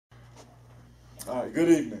All right, good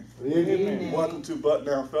evening. Good evening. Welcome to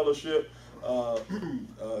Buckdown Fellowship.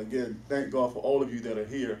 Again, thank God for all of you that are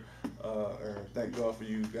here. And thank God for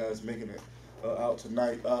you guys making it out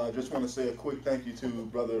tonight. Just want to say a quick thank you to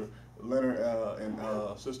Brother Leonard and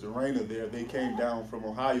Sister Raina there. They came down from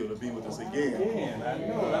Ohio to be with us again. I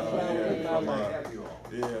know. That's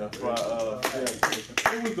why I was happy.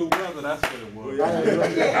 It was the weather, that's what it was. I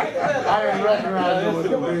didn't recognize it was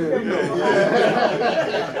the weather.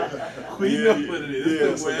 We know what it is.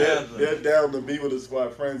 It's the weather. They're down to be with us for our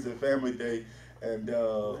Friends and Family Day. And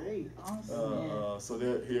Great. Awesome. so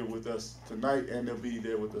they're here with us tonight, and they'll be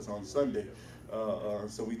there with us on Sunday.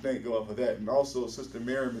 So we thank God for that. And also, Sister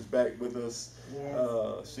Miriam is back with us.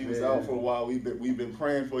 Yes. She was out for a while. We've been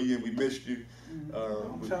praying for you, and we missed you.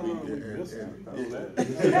 I'm telling her we missed her. But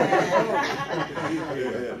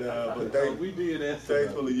we did that.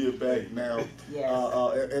 thankfully, you're back now.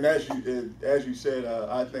 Yes. And as you said,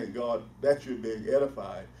 I thank God that you're being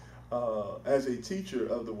edified. As a teacher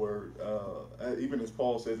of the word, even as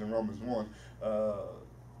Paul says in Romans 1,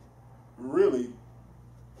 really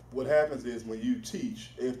what happens is when you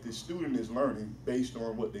teach, if the student is learning based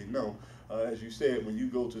on what they know, as you said, when you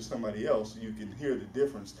go to somebody else, you can hear the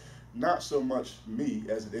difference. Not so much me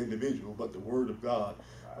as an individual, but the word of God.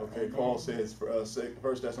 Okay, Paul says, for 1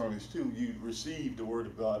 Thessalonians 2, you receive the word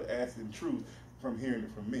of God as in truth from hearing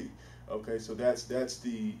it from me. Okay, so that's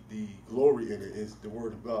the glory in it, is the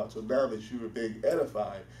word of God. So now that you are being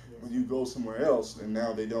edified, when you go somewhere else, and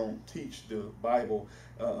now they don't teach the Bible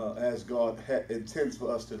as God intends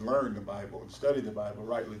for us to learn the Bible and study the Bible,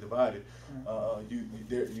 rightly divided,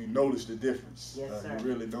 you notice the difference. Yes, sir. You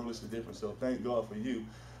really notice the difference. So thank God for you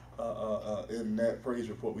in that praise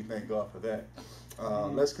report. We thank God for that.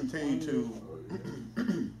 Let's continue to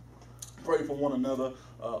pray for one another.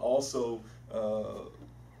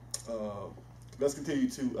 Let's continue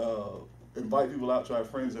to invite people out to our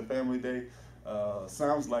Friends and Family Day.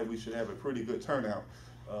 Sounds like we should have a pretty good turnout.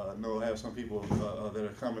 I know we'll have some people that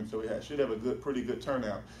are coming, so we should have a pretty good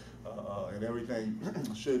turnout, and everything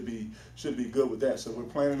should be good with that. So we're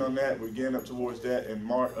planning on that. We're getting up towards that in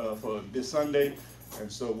March for this Sunday, and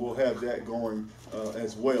so we'll have that going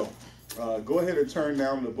as well. Go ahead and turn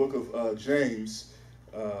down to the book of James.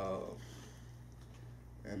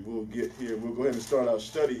 And we'll get here. We'll go ahead and start our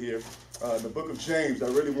study here. The book of James, I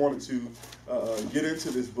really wanted to get into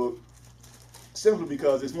this book simply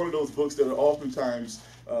because it's one of those books that are oftentimes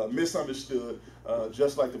misunderstood,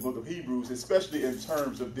 just like the book of Hebrews, especially in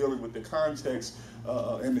terms of dealing with the context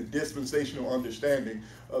and the dispensational understanding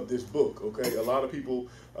of this book. Okay, a lot of people,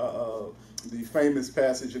 the famous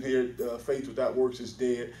passage in here, faith without works is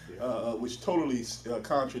dead, which totally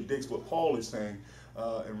contradicts what Paul is saying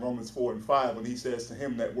in Romans 4 and 5, when he says, to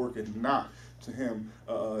him that worketh not, to him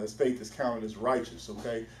his faith is counted as righteous.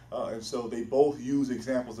 Okay, and so they both use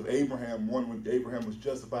examples of Abraham, one when Abraham was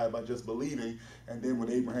justified by just believing, and then when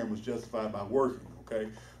Abraham was justified by working. Okay,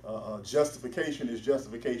 justification is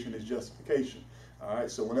justification is justification. All right,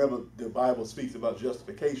 so whenever the Bible speaks about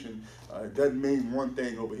justification, it doesn't mean one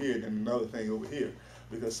thing over here and then another thing over here.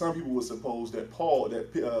 Because some people would suppose that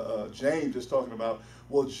James is talking about,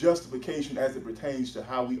 well, justification as it pertains to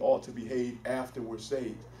how we ought to behave after we're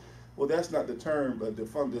saved. Well, that's not the term, but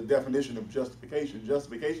the definition of justification.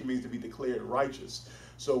 Justification means to be declared righteous.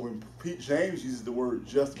 So when James uses the word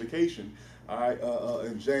justification, all right,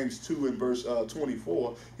 in James 2 and verse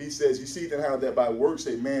 24, he says, you see then how that by works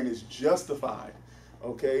a man is justified,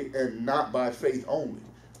 okay, and not by faith only.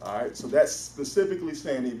 All right, so that's specifically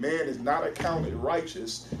saying a man is not accounted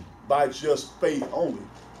righteous by just faith only,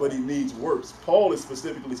 but he needs works. Paul is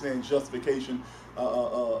specifically saying justification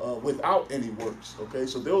without any works. Okay,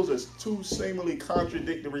 so those are two seemingly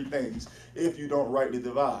contradictory things if you don't rightly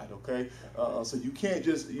divide. Okay, so you can't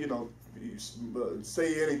just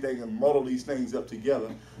say anything and muddle these things up together.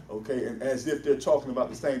 Okay, and as if they're talking about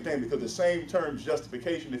the same thing, because the same term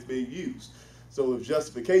justification is being used. So if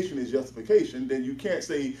justification is justification, then you can't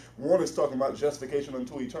say one is talking about justification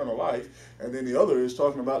unto eternal life, and then the other is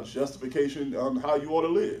talking about justification on how you ought to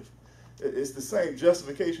live. It's the same.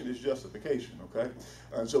 Justification is justification, okay?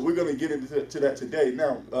 And so we're going to get into that today.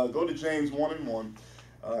 Now, go to James 1 and 1.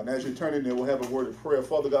 And as you're turning there, we'll have a word of prayer.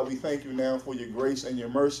 Father God, we thank you now for your grace and your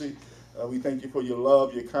mercy. We thank you for your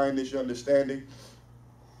love, your kindness, your understanding.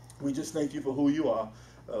 We just thank you for who you are.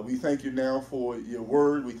 We thank you now for your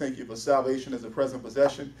word. We thank you for salvation as a present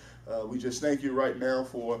possession. We just thank you right now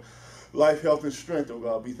for life, health, and strength, oh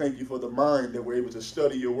God. We thank you for the mind that we're able to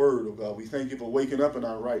study your word, oh God. We thank you for waking up in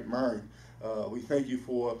our right mind. We thank you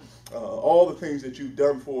for all the things that you've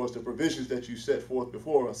done for us, the provisions that you set forth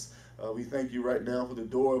before us. We thank you right now for the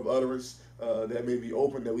door of utterance that may be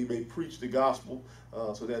open, that we may preach the gospel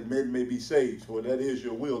so that men may be saved. For that is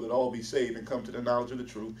your will, that all be saved and come to the knowledge of the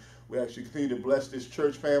truth. We actually continue to bless this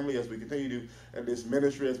church family as we continue to, and this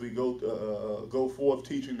ministry as we go forth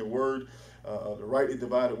teaching the word, the rightly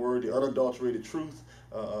divided word, the unadulterated truth,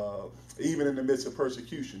 even in the midst of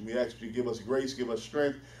persecution. We actually give us grace, give us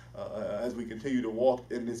strength as we continue to walk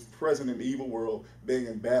in this present and evil world, being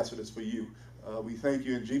ambassadors for you. We thank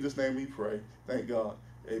you. In Jesus' name we pray. Thank God.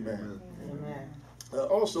 Amen. Amen.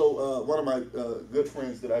 Also, one of my good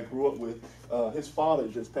friends that I grew up with, his father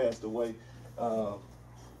just passed away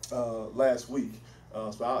last week.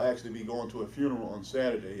 So I'll actually be going to a funeral on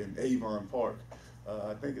Saturday in Avon Park.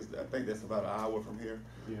 I think that's about an hour from here.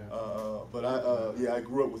 Yeah. But I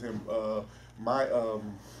grew up with him.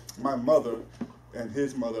 My mother and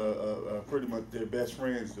his mother are pretty much their best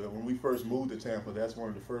friends. When we first moved to Tampa, that's one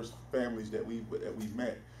of the first families that we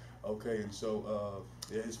met. Okay, and so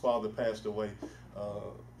his father passed away.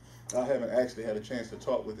 I haven't actually had a chance to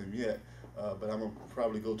talk with him yet, but I'm gonna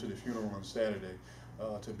probably go to the funeral on Saturday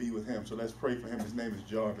to be with him. So let's pray for him. His name is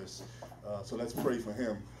Jarvis. So let's pray for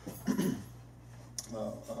him.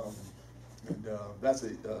 That's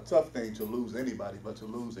a tough thing to lose anybody, but to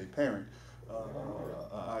lose a parent,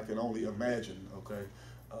 I can only imagine. Okay,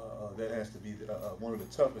 that has to be one of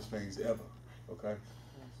the toughest things ever. Okay,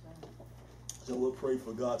 so we'll pray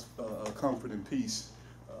for God's comfort and peace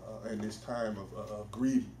in this time of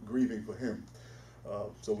grieving for him.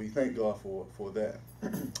 So we thank God for that.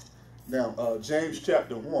 Now, James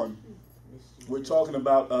chapter 1. We're talking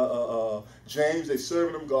about James, a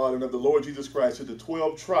servant of God and of the Lord Jesus Christ, to the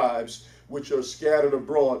 12 tribes which are scattered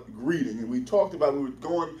abroad, greeting. And we were talking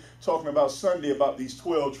about Sunday about these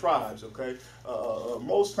 12 tribes, okay?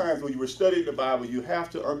 Most times when you were studying the Bible, you have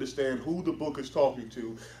to understand who the book is talking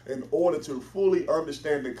to in order to fully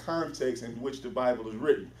understand the context in which the Bible is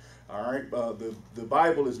written. All right, the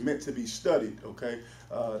Bible is meant to be studied, okay?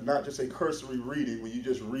 Not just a cursory reading where you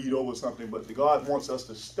just read over something, but God wants us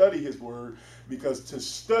to study his word, because to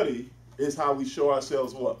study is how we show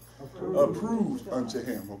ourselves what? Approved unto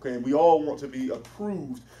him, okay? And we all want to be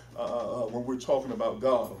approved when we're talking about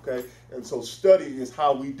God, okay? And so studying is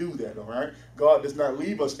how we do that, all right? God does not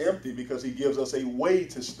leave us empty, because he gives us a way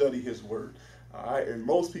to study his word, all right? And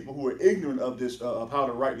most people who are ignorant of this, of how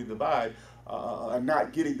to rightly divide, are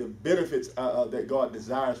not getting the benefits that God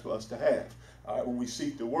desires for us to have. When we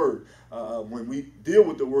seek the word, when we deal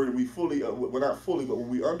with the word, and we fully, well, not fully, but when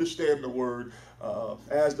we understand the word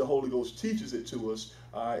as the Holy Ghost teaches it to us,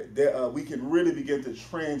 we can really begin to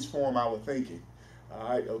transform our thinking. All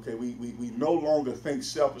right, okay, we no longer think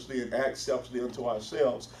selfishly and act selfishly unto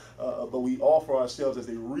ourselves, but we offer ourselves as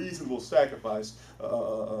a reasonable sacrifice,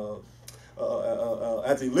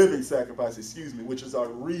 as a living sacrifice, which is our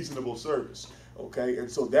reasonable service. Okay, and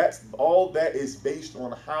so that's all that is based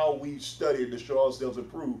on how we study and to show ourselves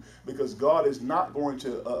approved, because God is not going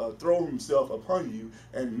to throw himself upon you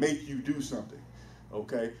and make you do something.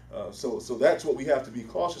 Okay, so that's what we have to be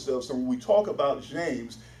cautious of. So when we talk about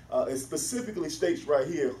James, it specifically states right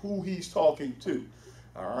here who he's talking to.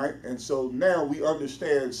 All right, and so now we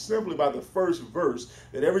understand simply by the first verse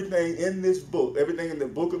that everything in this book, everything in the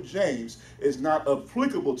book of James, is not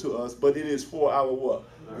applicable to us, but it is for our what?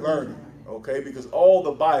 Learning. Okay, because all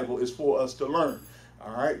the Bible is for us to learn.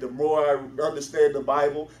 All right, the more I understand the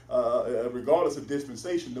Bible, regardless of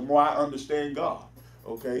dispensation, the more I understand God.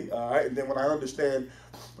 Okay, all right, and then when I understand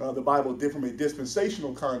the Bible from a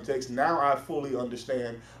dispensational context, now I fully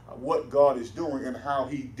understand what God is doing and how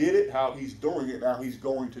he did it, how he's doing it, and how he's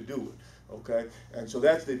going to do it. Okay, and so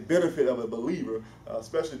that's the benefit of a believer,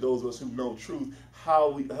 especially those of us who know truth,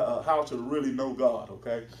 how to really know God.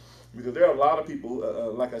 Okay, because there are a lot of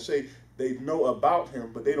people, like I say, they know about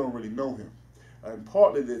him, but they don't really know him. And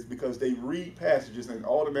partly this because they read passages and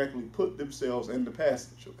automatically put themselves in the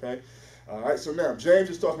passage. Okay. All right, so now James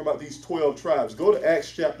is talking about these 12 tribes. Go to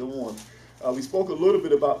Acts chapter 1. We spoke a little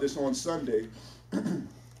bit about this on Sunday,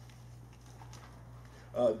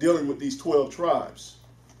 dealing with these 12 tribes.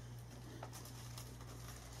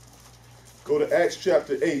 Go to Acts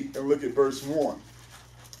chapter 8 and look at verse 1.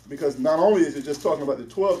 Because not only is it just talking about the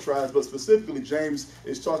 12 tribes, but specifically James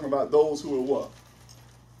is talking about those who are what?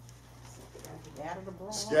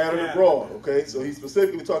 Scattered abroad, okay? So he's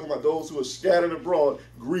specifically talking about those who are scattered abroad,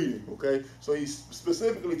 greeting, okay? So he's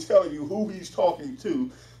specifically telling you who he's talking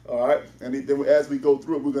to, all right? And then as we go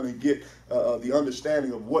through it, we're going to get the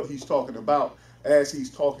understanding of what he's talking about as he's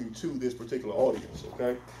talking to this particular audience,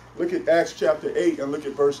 okay? Look at Acts chapter 8 and look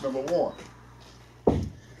at verse number 1.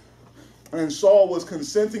 And Saul was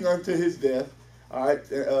consenting unto his death, All right,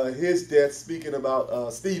 his death, speaking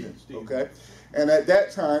about Stephen. Okay, and at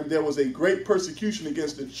that time there was a great persecution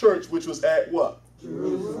against the church, which was at what?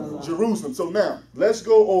 Jerusalem. Jerusalem. So now let's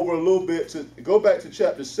go over a little bit to go back to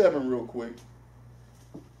chapter 7 real quick.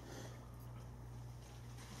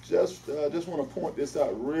 Just want to point this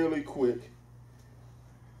out really quick.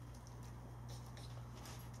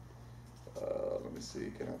 Let me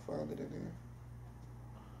see. Can I find it in here?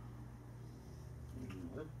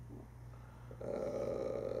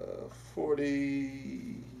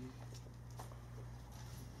 40.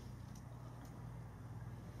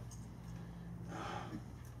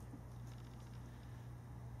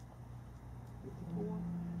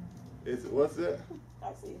 What's that?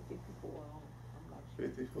 I see 54. I'm not sure.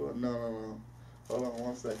 54? No. Hold on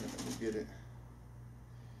 1 second. Let me get it.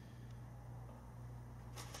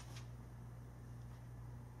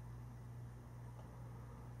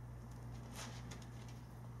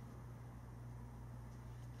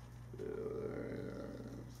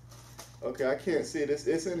 Okay, I can't see it.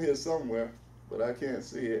 It's in here somewhere, but I can't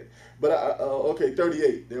see it. But okay,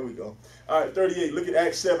 38. There we go. All right, 38. Look at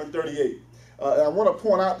Acts 7:38. I want to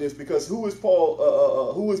point out this because who is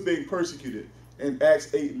Paul? Who is being persecuted in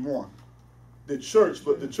Acts 8:1? The church,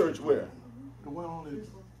 but the church where? The one on it.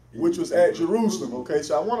 Which was at Jerusalem. Okay,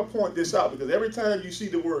 so I want to point this out because every time you see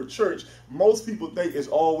the word church, most people think it's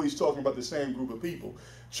always talking about the same group of people.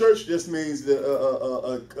 Church just means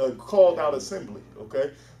a called out assembly.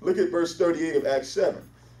 Okay, look at verse 38 of Acts 7.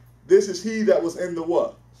 This is he that was in the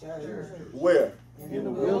what? Church. Where? In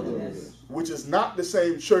the wilderness. Which is not the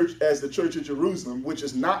same church as the church of Jerusalem, which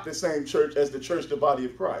is not the same church as the church, the body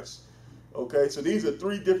of Christ. Okay, so these are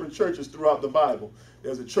three different churches throughout the Bible.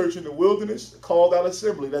 There's a church in the wilderness, called out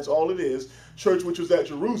assembly, that's all it is. Church which was at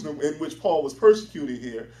Jerusalem, in which Paul was persecuted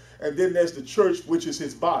here. And then there's the church which is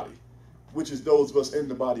his body, which is those of us in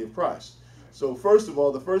the body of Christ. So first of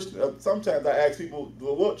all, sometimes I ask people,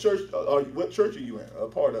 well, what church are you in, a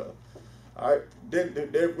part of? All right, then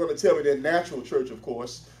they're going to tell me their natural church, of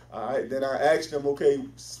course. All right, then I ask them, okay,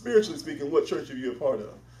 spiritually speaking, what church are you a part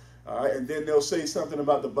of? All right, and then they'll say something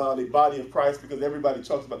about the body of Christ, because everybody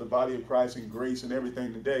talks about the body of Christ and grace and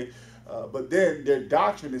everything today. But then their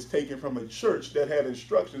doctrine is taken from a church that had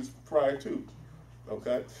instructions prior to.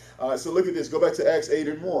 Okay, so look at this. Go back to Acts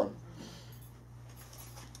 8:1.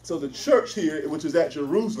 So the church here, which is at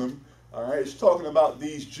Jerusalem, all right, it's talking about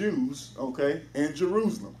these Jews, okay, in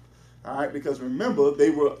Jerusalem. All right, because remember,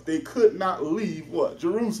 they could not leave what?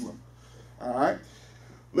 Jerusalem. All right.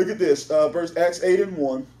 Look at this, verse Acts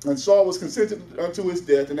 8:1. And Saul was consented unto his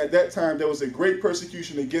death, and at that time there was a great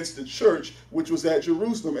persecution against the church, which was at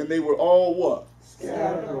Jerusalem, and they were all what?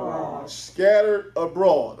 Scattered abroad. Scattered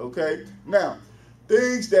abroad, okay? Now,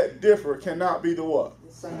 things that differ cannot be the what?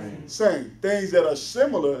 Same. Things that are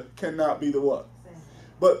similar cannot be the what?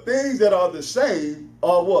 But things that are the same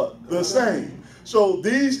are what? The same. So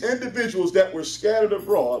these individuals that were scattered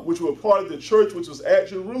abroad, which were part of the church which was at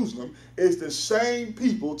Jerusalem, is the same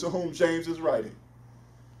people to whom James is writing.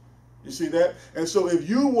 You see that? And so if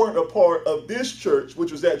you weren't a part of this church,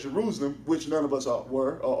 which was at Jerusalem, which none of us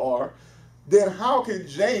were or are, then how can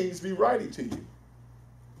James be writing to you?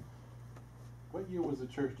 What year was the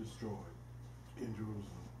church destroyed in Jerusalem?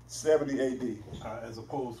 70 A.D. As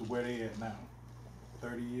opposed to where they at now?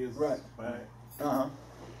 30 years Right. back? Uh-huh.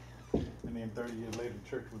 And then 30 years later, the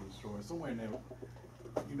church was destroyed. Somewhere in there,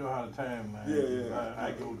 you know how the timeline Yeah.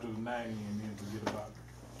 I go to the 90 and then forget about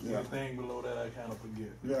it. Yeah. Anything below that, I kind of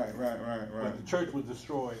forget. Right. But the church was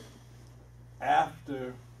destroyed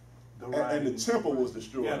after the writing. And the temple was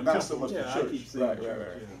destroyed, Yeah, the not temple. so much Yeah, the I church. keep saying Right.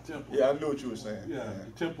 church. Yeah, the temple. Yeah, I knew what you were saying. Yeah,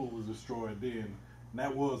 the temple was destroyed then. And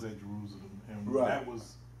that was at Jerusalem. And Right. that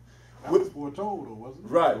was foretold, or wasn't it?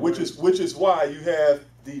 Right, which is why you have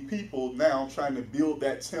the people now trying to build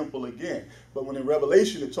that temple again. But when in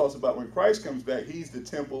Revelation it talks about when Christ comes back, he's the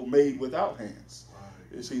temple made without hands.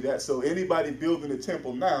 Right. You see that? So anybody building a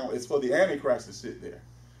temple now is for the Antichrist to sit there.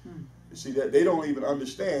 You see that? They don't even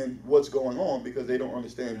understand what's going on because they don't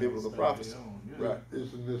understand biblical prophecy. Yeah. Right.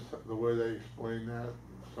 Isn't this the way they explain that?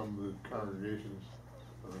 Some of the congregations,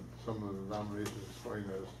 some of the denominations explain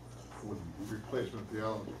that with replacement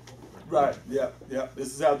theology. Right. Yeah.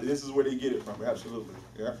 This is where they get it from. Absolutely.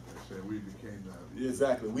 Yeah. They say we became that.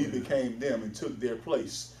 Exactly. We became them and took their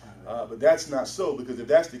place. But that's not so, because if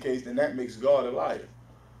that's the case, then that makes God a liar.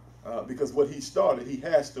 Because what he started, he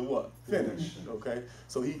has to what? Finish. Okay?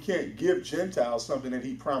 So he can't give Gentiles something that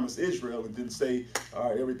he promised Israel and then say, all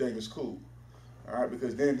right, everything is cool. All right?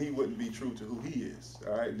 Because then he wouldn't be true to who he is.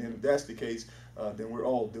 All right? And then if that's the case, then we're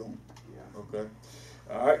all doomed. Okay?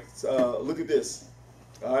 All right? So, look at this.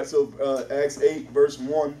 All right, so Acts 8, verse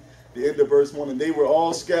 1. the end of verse 1. And they were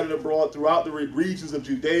all scattered abroad throughout the regions of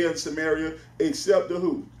Judea and Samaria, except the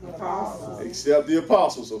who? The apostles. Except the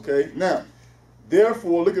apostles, okay? Now,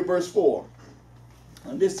 therefore, look at verse 4.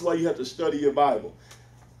 And this is why you have to study your Bible.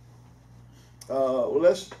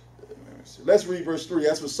 Let's read verse 3.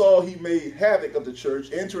 As for Saul, he made havoc of the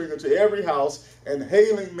church, entering into every house and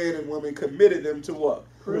hailing men and women, committed them to what?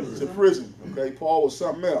 Prison. To prison. Okay, Paul was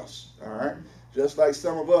something else. All right, just like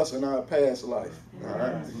some of us in our past life. All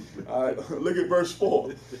right. All right. Look at verse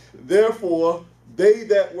 4. Therefore, they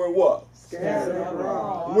that were what? Scattered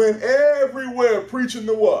abroad. Went everywhere preaching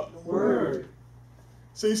the what? The word.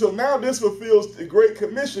 See, so now this fulfills the Great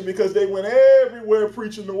Commission because they went everywhere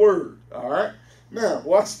preaching the word. All right. Now,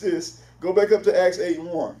 watch this. Go back up to Acts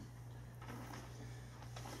 8:1.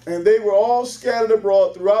 And they were all scattered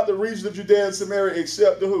abroad throughout the region of Judea and Samaria,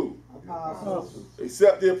 except the who? Apostles.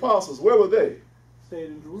 Except the apostles. Where were they? Stayed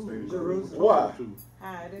in Jerusalem. Jerusalem. Why?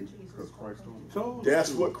 Hide in Jesus. Told That's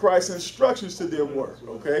to. what Christ's instructions to them were.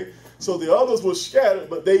 Okay. So the others were scattered,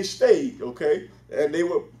 but they stayed. Okay. And they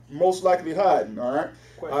were most likely hiding. All right.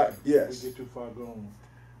 Question. All right. Yes. We get too far gone.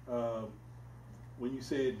 When you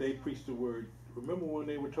said they preached the word, remember when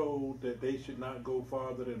they were told that they should not go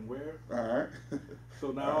farther than where? All right.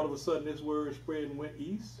 So now all of a sudden this word spread and went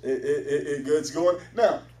east? It's going.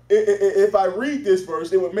 Now, if I read this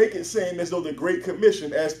verse, it would make it seem as though the Great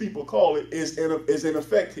Commission, as people call it, is in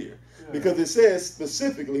effect here. Yeah. Because it says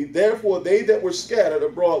specifically, therefore they that were scattered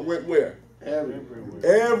abroad went where?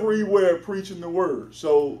 Everywhere preaching the word.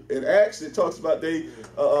 So in Acts, it talks about they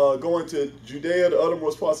going to Judea, the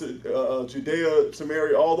uttermost parts of Judea,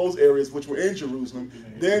 Samaria, all those areas which were in Jerusalem,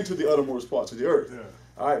 then to the uttermost parts of the earth. Yeah.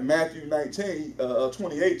 All right, Matthew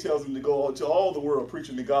 19:28 tells them to go to all the world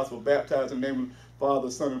preaching the gospel, baptizing in the name of the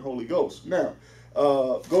Father, Son, and Holy Ghost. Now,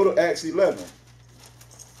 go to Acts 11.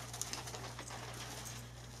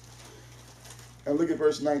 And look at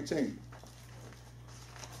verse 19.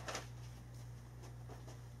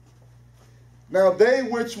 Now they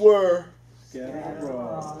which were, Scattered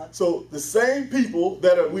abroad. so the same people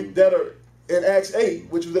that are in Acts 8,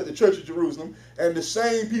 which was at the church of Jerusalem, and the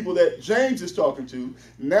same people that James is talking to,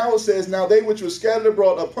 now it says, now they which were scattered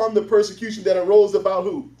abroad upon the persecution that arose about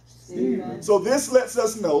who? Stephen. So this lets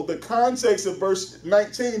us know the context of verse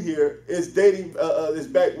 19 here is dating, is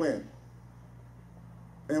back when?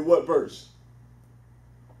 In what verse?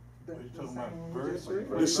 Are you talking about verse?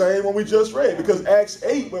 The same one we just read. Because Acts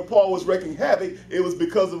 8, when Paul was wreaking havoc, it was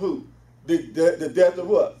because of who? The death of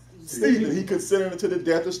what? Stephen. He considered it to the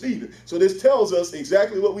death of Stephen. So this tells us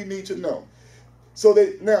exactly what we need to know. So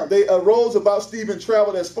they arose about Stephen,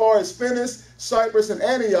 traveled as far as Phoenix, Cyprus, and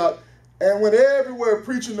Antioch, and went everywhere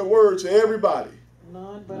preaching the word to everybody.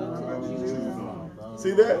 None but unto Jesus.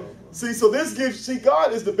 See that? See,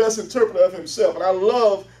 God is the best interpreter of himself. And I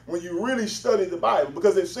love when you really study the Bible,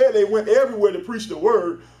 because it said they went everywhere to preach the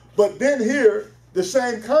word. But then here, the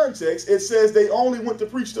same context, it says they only went to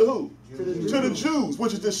preach to who? To the Jews,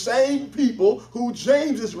 which is the same people who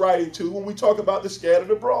James is writing to when we talk about the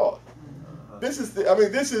scattered abroad. This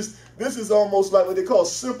is almost like what they call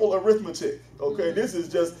simple arithmetic. Okay, this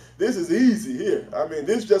is easy here. I mean,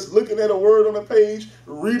 this is just looking at a word on a page,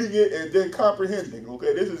 reading it, and then comprehending.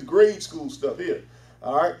 Okay, this is grade school stuff here.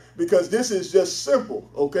 All right, because this is just simple.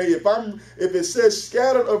 Okay, if it says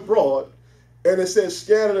scattered abroad, and it says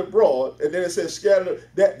scattered abroad, and then it says scattered,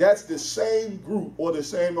 that's the same group or the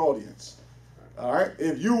same audience. All right,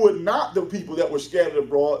 if you were not the people that were scattered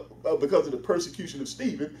abroad because of the persecution of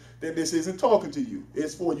Stephen, then this isn't talking to you.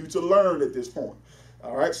 It's for you to learn at this point.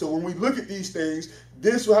 All right, so when we look at these things,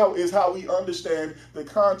 this is how we understand the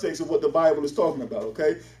context of what the Bible is talking about.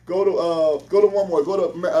 Okay, go to one more.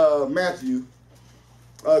 Go to Matthew.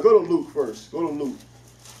 Go to Luke first. Go to Luke.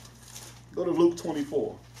 Go to Luke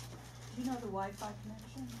 24. Do you know the Wi-Fi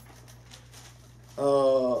connection?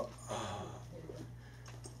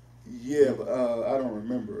 Yeah, but I don't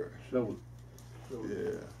remember it. Show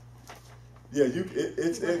Yeah. Yeah,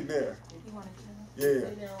 it's in there. You want to Yeah.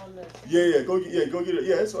 Stay there on the. Yeah, go get it.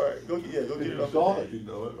 Yeah, it's all right. Go get If it. you off saw the it, you'd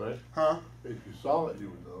know it, right? Huh? If you saw it, you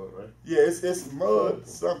would know it, right? Yeah, it's mud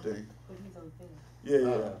something. But he's on film.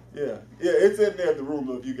 Yeah. It's in there in the room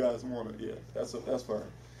though, if you guys want it. Yeah, that's fine.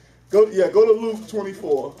 Go to Luke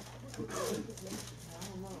 24.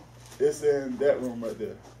 It's in that room right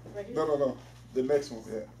there. No. The next one,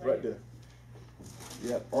 yeah, right there.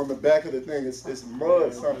 Yeah, on the back of the thing, it's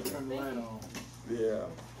mud something. Turn the light on. Yeah.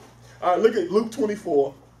 All right, look at Luke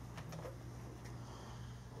 24.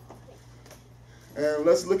 And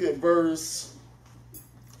let's look at verse.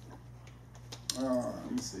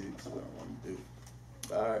 Let me see what I want to do.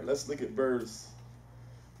 All right, let's look at verse.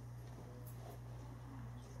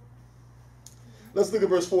 Let's look at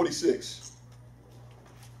verse 46.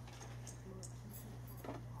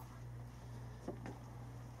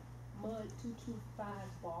 Mud 225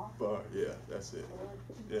 bar. Yeah, that's it. Mud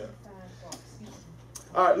Yeah. 225 bar. Excuse me.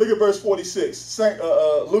 All right, look at verse 46.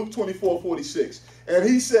 Luke 24:46. And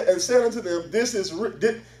he said unto them,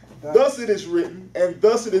 thus it is written, and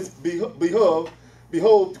thus it is behold,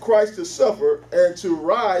 Christ to suffer and to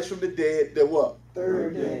rise from the dead, that what?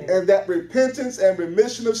 Third day. And that repentance and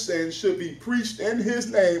remission of sins should be preached in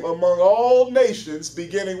his name among all nations,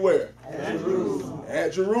 beginning where? At Jerusalem.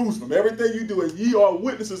 At Jerusalem. Everything you do, and ye are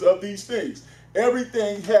witnesses of these things.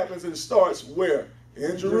 Everything happens and starts where?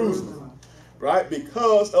 In Jerusalem. Right?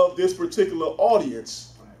 Because of this particular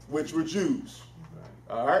audience, which were Jews.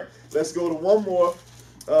 All right? Let's go to one more.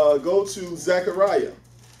 Go to Zechariah.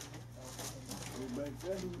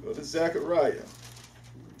 Go to Zechariah.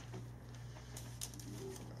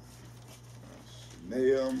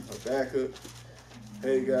 Nahum, Habakkuk,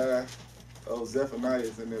 Haggai. Oh, Zephaniah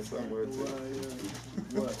is in there somewhere too.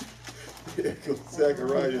 What? Yeah, go to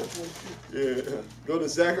Zechariah. Yeah. Go to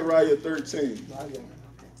Zechariah 13.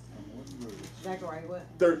 Zechariah what?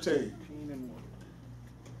 13.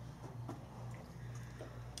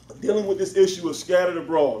 Dealing with this issue of scattered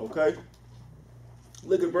abroad, okay?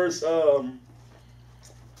 Look at verse and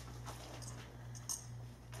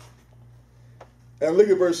look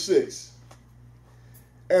at verse 6.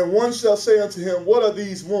 And one shall say unto him, what are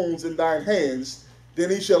these wounds in thine hands? Then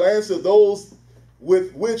he shall answer, those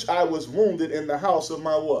with which I was wounded in the house of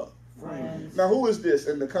my what? Friends. Now, who is this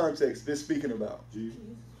in the context this speaking about? Jesus.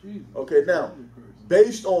 Okay, now,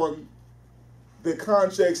 based on the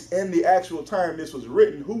context and the actual time this was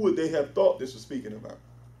written, who would they have thought this was speaking about?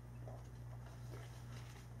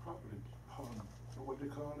 Probably, what they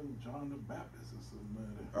call him, John the Baptist or something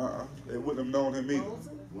like that. They wouldn't have known him either.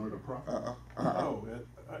 One of the prophets. No,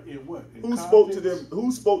 in what? In Who spoke to them? context?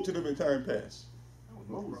 Who spoke to them in time past?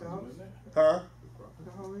 Moses, wasn't it? Huh?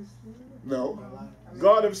 The Holy Spirit? No.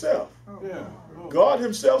 God himself. Yeah. Oh. God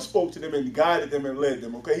himself spoke to them and guided them and led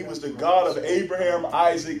them. Okay, he was the God of Abraham,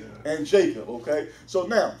 Isaac, and Jacob. Okay, so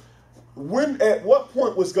now, at what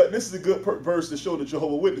point was God? This is a good verse to show the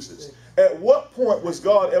Jehovah's Witnesses. At what point was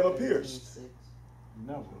God ever pierced?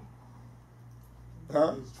 Never.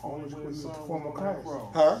 Huh? Only when it's Form of Christ.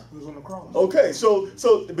 Huh? He was on the cross. Okay, so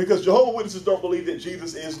because Jehovah's Witnesses don't believe that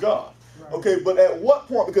Jesus is God. Okay, but at what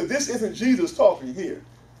point? Because this isn't Jesus talking here.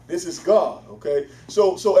 This is God. Okay,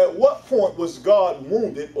 so at what point was God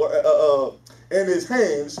wounded or in his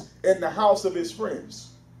hands in the house of his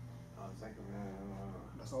friends?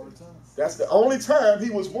 That's all the time. That's the only time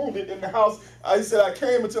he was wounded in the house. He said, I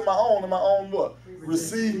came into my own, and my own what?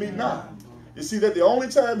 Receive me not. You see that the only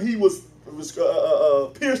time he was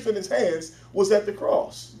pierced in his hands was at the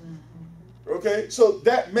cross. Okay, so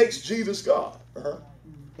that makes Jesus God.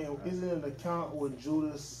 And isn't it an account when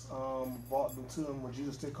Judas brought them to him when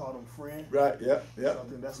Jesus still called him friend? Right, yeah. So I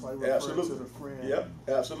think that's why he referred to the friend. Yep,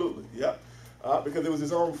 absolutely, yep. Because it was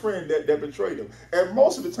his own friend that betrayed him. And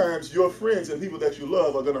most of the times, your friends and people that you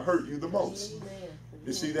love are going to hurt you the most.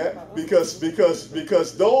 You see that? Because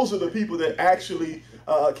those are the people that actually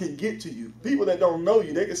can get to you. People that don't know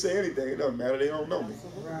you, they can say anything. It doesn't matter. They don't know me.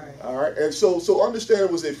 Right. All right. And so understand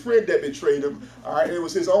it was a friend that betrayed him. All right. And it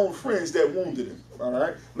was his own friends that wounded him. All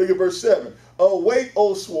right. Look at verse 7. Awake,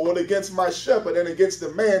 O sword, against my shepherd and against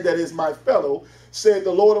the man that is my fellow, said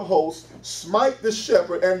the Lord of hosts. Smite the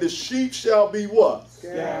shepherd, and the sheep shall be what?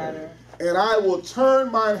 Scattered. And I will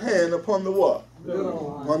turn mine hand upon the what?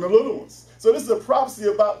 Little ones. On the little ones. So this is a prophecy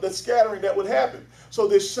about the scattering that would happen. So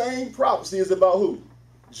this same prophecy is about who?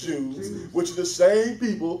 Jews, which are the same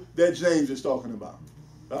people that James is talking about.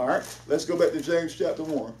 All right, let's go back to James chapter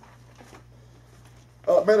 1.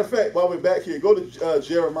 Matter of fact, while we're back here, go to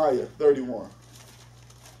Jeremiah 31.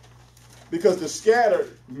 Because the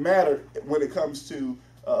scattered matter when it comes to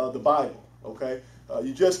the Bible, okay?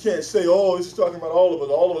 You just can't say, oh, this is talking about all of us.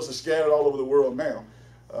 All of us are scattered all over the world now.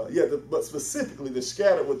 But specifically, the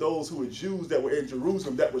scattered were those who were Jews that were in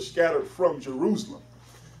Jerusalem that were scattered from Jerusalem.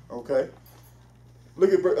 Okay?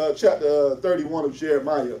 Look at chapter 31 of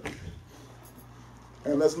Jeremiah.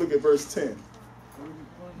 And let's look at verse 10.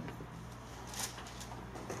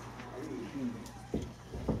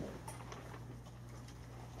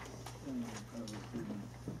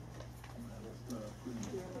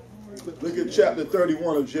 Look at chapter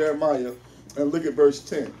 31 of Jeremiah and look at verse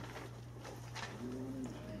 10.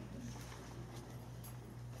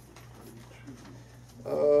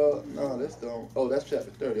 No, that's don't. Oh, that's chapter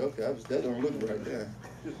 30. Okay, that don't look right there.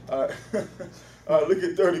 All right. All right, look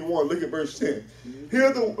at 31. Look at verse 10.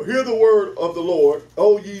 Hear the word of the Lord,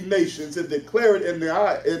 O ye nations, and declare it in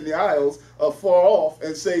the isles afar off,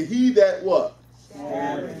 and say, he that what?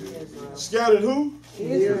 Scattered Israel. Scattered who?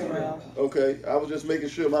 Israel. Okay, I was just making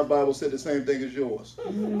sure my Bible said the same thing as yours.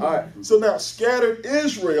 All right, so now scattered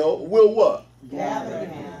Israel will what? Gather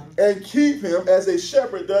him. And keep him as a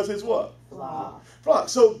shepherd does his what? Flock.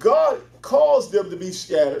 So God caused them to be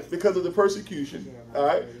scattered because of the persecution, all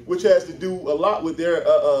right, which has to do a lot with their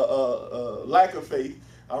lack of faith,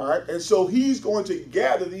 all right. And so he's going to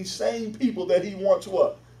gather these same people that he wants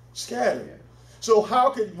what? Scattered. So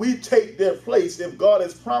how can we take their place if God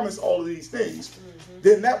has promised all of these things?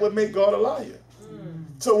 Then that would make God a liar.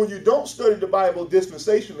 So when you don't study the Bible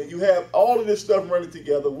dispensationally, you have all of this stuff running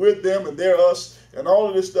together. We're them and they're us, and all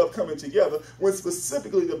of this stuff coming together, when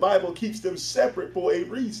specifically the Bible keeps them separate for a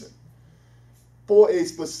reason. For a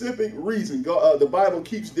specific reason. The Bible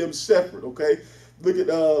keeps them separate, okay? Look at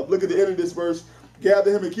the end of this verse.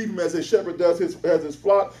 Gather him and keep him as a shepherd does his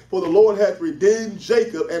flock. For the Lord hath redeemed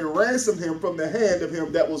Jacob and ransomed him from the hand of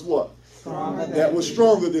him that was what?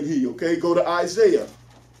 Stronger than he, okay? Go to Isaiah.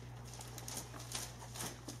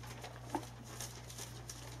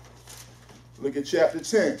 Look at chapter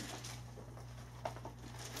 10.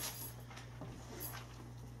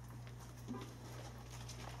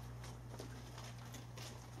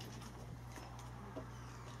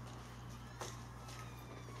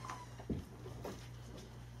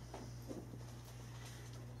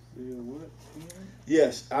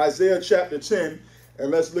 Yes, Isaiah chapter 10,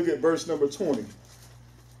 and let's look at verse number 20.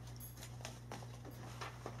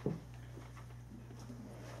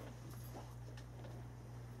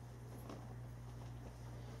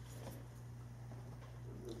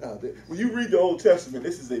 When you read the Old Testament,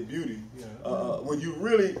 this is a beauty. When you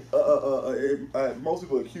really, most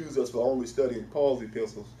people accuse us for only studying Paul's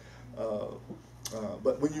epistles,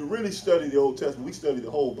 but when you really study the Old Testament, we study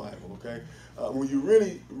the whole Bible, okay? When you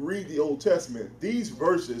really read the Old Testament, these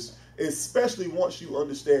verses, especially once you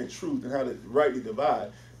understand truth and how to rightly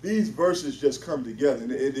divide, these verses just come together.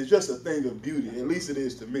 And it is just a thing of beauty. At least it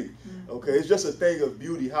is to me. Okay? It's just a thing of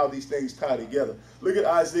beauty how these things tie together. Look at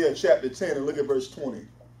Isaiah chapter 10 and look at verse 20.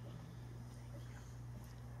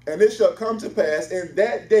 And it shall come to pass in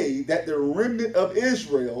that day that the remnant of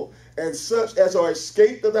Israel and such as are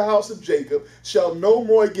escaped of the house of Jacob shall no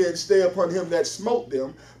more again stay upon him that smote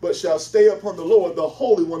them, but shall stay upon the Lord, the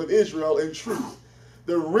Holy One of Israel, in truth.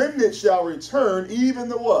 The remnant shall return, even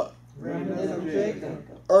the what? Remnant of Jacob.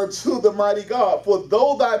 Unto the mighty God. For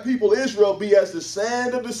though thy people Israel be as the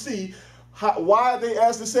sand of the sea, why are they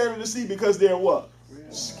as the sand of the sea? Because they're what?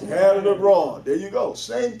 Scattered abroad. There you go.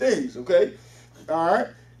 Same things, okay? All right.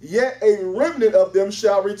 Yet a remnant of them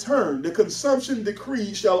shall return. The consumption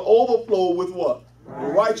decreed shall overflow with what?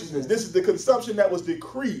 Righteousness. This is the consumption that was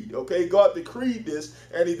decreed. Okay, God decreed this,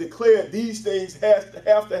 and he declared these things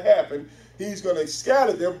have to happen. He's going to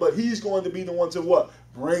scatter them, but he's going to be the one to what?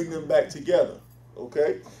 Bring them back together.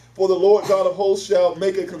 Okay? For the Lord God of hosts shall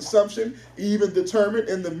make a consumption, even determined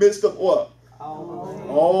in the midst of what?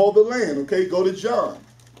 All the land. Okay, go to John.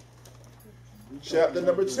 Chapter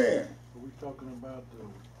number 10. Are we talking about the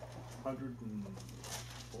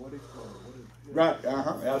 140? Right,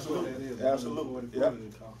 absolutely. Absolutely. Yep.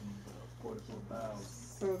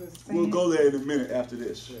 So the sand, We'll go there in a minute after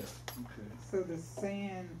this. Yeah. Okay. so the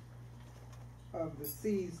sand of the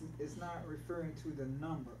seas is not referring to the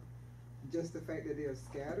number, just the fact that they are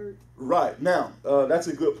scattered. Right. Now, that's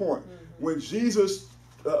a good point. When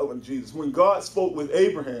when God spoke with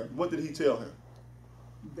Abraham, what did he tell him?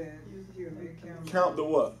 Then you make him Count the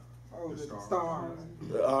what? Oh, the stars.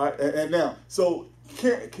 All right. And now, so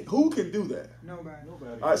who can do that? Nobody.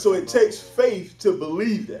 All right. So it takes faith to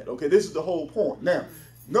believe that. Okay. This is the whole point. Now,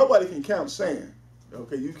 nobody can count sand.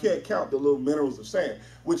 Okay. You can't count the little minerals of sand,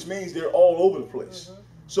 which means they're all over the place.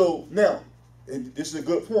 So now, and this is a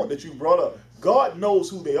good point that you brought up. God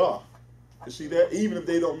knows who they are. You see that? Even if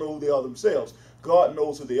they don't know who they are themselves, God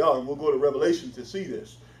knows who they are. And we'll go to Revelation to see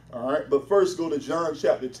this. All right. But first, go to John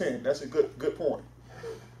chapter 10. That's a good point.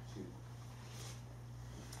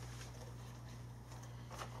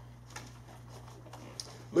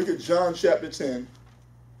 Look at John chapter 10.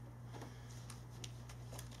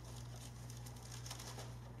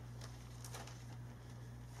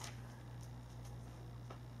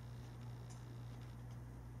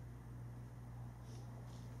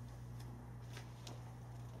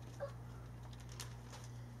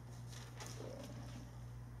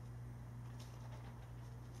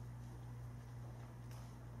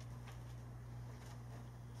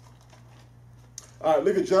 All right,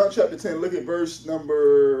 look at John chapter 10. Look at verse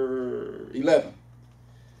number 11.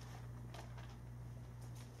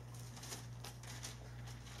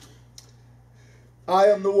 I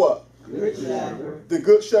am the what? Good shepherd. The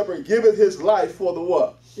good shepherd giveth his life for the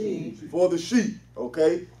what? Sheep. For the sheep.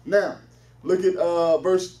 Okay? Now, look at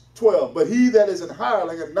verse 12. But he that is an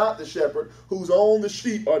hireling and not the shepherd, whose own the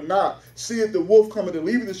sheep are not, seeth the wolf coming and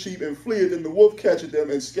leaving the sheep and fleeth, and the wolf catcheth them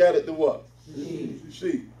and scattered the what?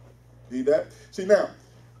 Sheep. See that? See now,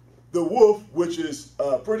 the wolf, which is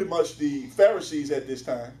pretty much the Pharisees at this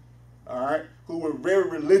time, all right, who were very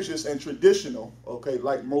religious and traditional, okay,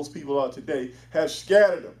 like most people are today, have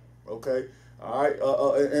scattered them, okay, all right,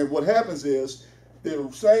 and what happens is the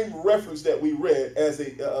same reference that we read as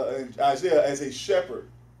in Isaiah as a shepherd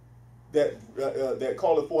that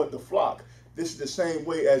calleth forth the flock. This is the same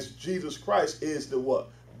way as Jesus Christ is the what?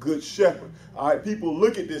 Good shepherd. All right, people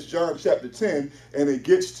look at this John chapter 10, and it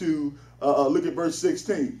gets to look at verse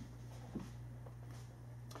 16.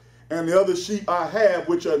 And the other sheep I have,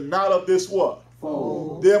 which are not of this what?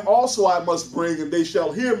 Fold. Them also I must bring, and they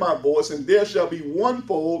shall hear my voice, and there shall be one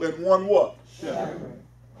fold and one what? Shepherd.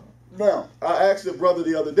 Now, I asked a brother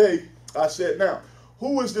the other day, I said, now,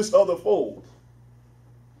 who is this other fold?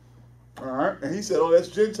 All right, and he said, oh, that's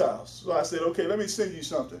Gentiles. So I said, okay, let me send you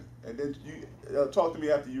something, and then you talk to me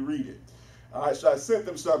after you read it. All right, so I sent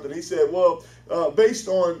them something. He said, well, based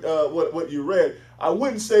on what you read, I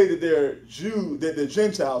wouldn't say that they're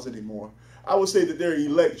Gentiles anymore. I would say that they're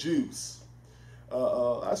elect Jews.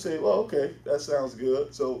 I say, well, okay, that sounds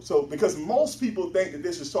good. So because most people think that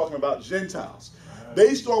this is talking about Gentiles.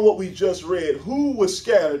 Based on what we just read, who was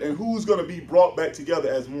scattered and who's going to be brought back together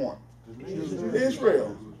as one?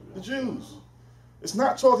 Israel, the Jews. It's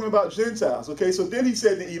not talking about Gentiles, okay? So then he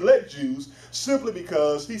said the elect Jews, simply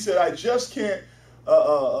because he said, I just can't,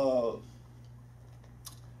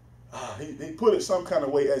 he put it some kind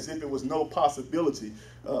of way as if it was no possibility,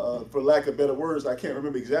 for lack of better words. I can't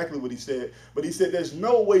remember exactly what he said, but he said there's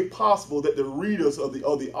no way possible that the readers of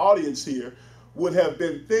the audience here would have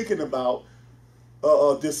been thinking about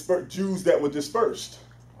Jews that were dispersed.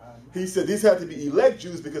 He said these had to be elect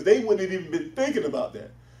Jews because they wouldn't have even been thinking about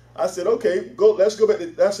that. I said, okay, let's go back.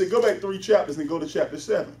 I said, go back 3 chapters and go to chapter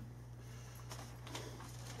 7.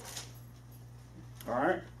 All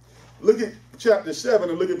right. Look at chapter 7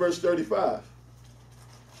 and look at verse 35.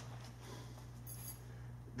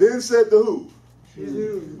 Then said the who?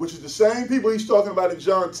 Jews. Which is the same people he's talking about in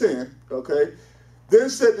John 10. Okay. Then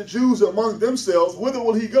said the Jews among themselves, whither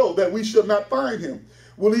will he go, that we shall not find him?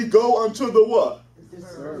 Will he go unto the what?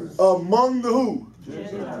 Among the who?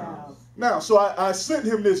 Gentiles. Now, so I sent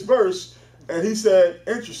him this verse, and he said,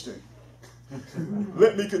 interesting.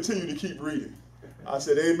 Let me continue to keep reading. I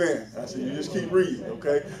said, amen. I said, you just keep reading,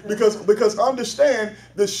 okay? Because understand,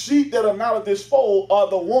 the sheep that are not of this fold are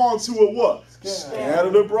the ones who are what?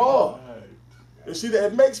 Scattered abroad. You see, that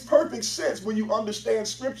it makes perfect sense when you understand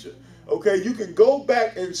Scripture. Okay, you can go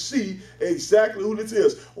back and see exactly who this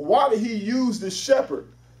is. Why did he use the shepherd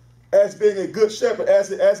as being a good shepherd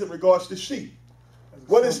as it regards to sheep?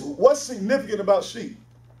 What's significant about sheep?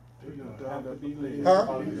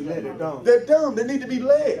 Huh? They're dumb. They need to be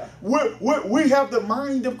led. We have the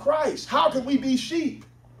mind of Christ. How can we be sheep?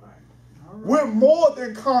 We're more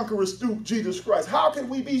than conquerors through Jesus Christ. How can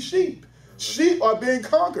we be sheep? Sheep are being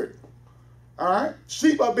conquered. All right?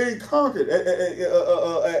 Sheep are being conquered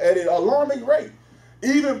at an alarming rate.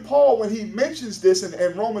 Even Paul, when he mentions this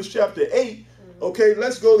in Romans chapter 8, okay,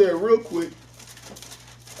 let's go there real quick.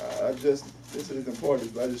 This is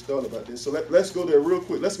important, but I just thought about this. So let's go there real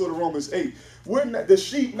quick. Let's go to Romans 8. The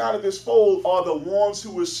sheep not of this fold are the ones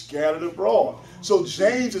who were scattered abroad. So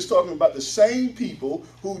James is talking about the same people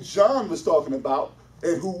who John was talking about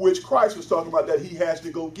and which Christ was talking about that he has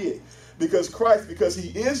to go get. Because Christ, because he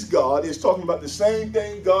is God, is talking about the same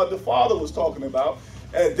thing God the Father was talking about.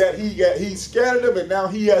 And that he scattered them, and now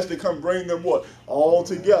he has to come bring them what? All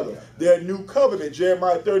together. Their new covenant.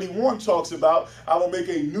 Jeremiah 31 talks about, I will make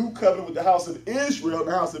a new covenant with the house of Israel and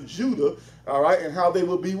the house of Judah, all right, and how they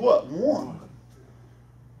will be what? One.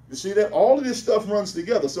 You see that? All of this stuff runs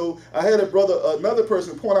together. So I had another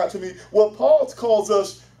person point out to me, well, Paul calls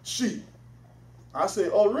us sheep. I say,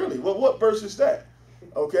 oh, really? Well, what verse is that?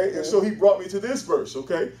 Okay, and so he brought me to this verse,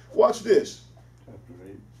 okay? Watch this.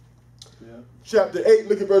 Chapter 8,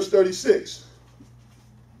 look at verse 36.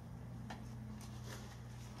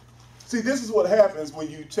 See, this is what happens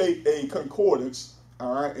when you take a concordance,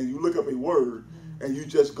 all right, and you look up a word, and you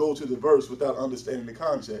just go to the verse without understanding the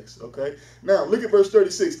context, okay? Now, look at verse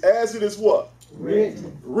 36. As it is what?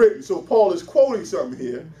 Written. So Paul is quoting something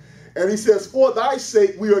here, and he says, for thy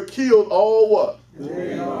sake we are killed all what?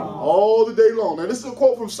 All the day long. Now, this is a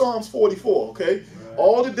quote from Psalms 44, okay?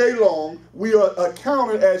 All the day long, we are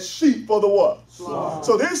accounted as sheep for the what? Slaughter.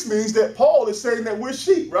 So this means that Paul is saying that we're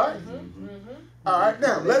sheep, right? All right,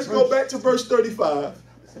 now let's go back to verse 35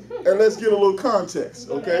 and let's get a little context,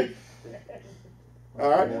 okay? All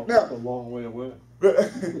right, now, a long way away.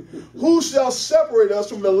 who shall separate us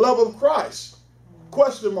from the love of Christ?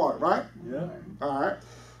 Question mark, right? Yeah. All right.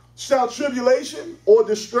 Shall tribulation or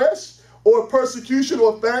distress or persecution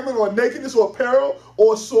or famine or nakedness or peril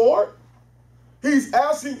or sword? He's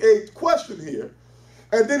asking a question here.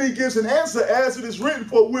 And then he gives an answer as it is written,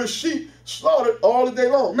 for we're sheep slaughtered all the day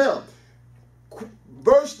long. Now,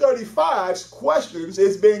 verse 35's questions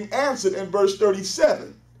is being answered in verse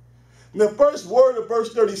 37. And the first word of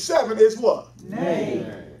verse 37 is what? Nay.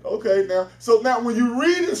 Okay, now when you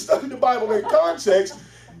read and study the Bible in context,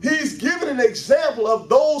 he's giving an example of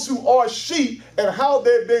those who are sheep and how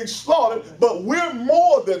they're being slaughtered, but we're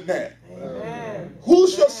more than that. Amen. Who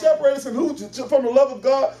shall separate us from the love of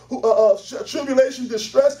God? Tribulation,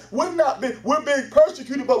 distress. We're being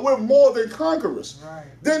persecuted, but we're more than conquerors. Right.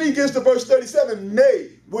 Then he gets to verse 37,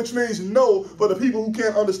 nay, which means no for the people who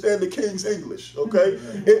can't understand the King's English, okay?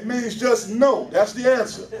 It means just no. That's the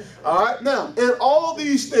answer. All right, now, in all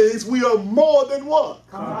these things, we are more than what?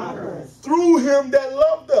 Conquerors. Through him that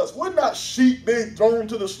loved us. We're not sheep being thrown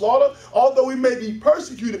to the slaughter. Although we may be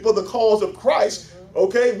persecuted for the cause of Christ,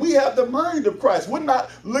 okay, we have the mind of Christ. We're not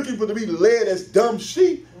looking for to be led as dumb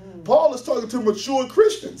sheep. Paul is talking to mature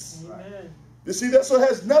Christians. Amen. You see that? So it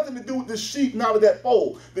has nothing to do with the sheep out of that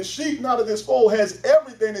fold. The sheep out of this fold has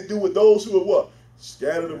everything to do with those who are what?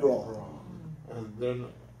 Scattered abroad. And they're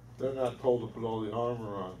not told to put all the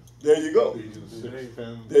armor on. There you go. Ephesians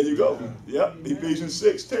 6:10. There you go. Yep. Ephesians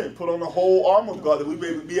 6:10. Put on the whole armor of God that we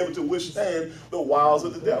may be able to withstand the wiles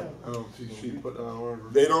of the devil. I don't see sheep putting on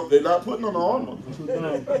armor. They're not putting on the armor.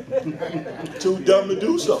 Too dumb to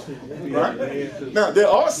do so. Right? Now, there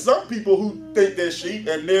are some people who think they're sheep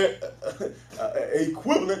and they're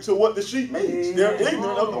equivalent to what the sheep means. They're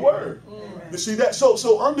ignorant of the word. You see that?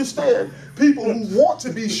 So understand, people who want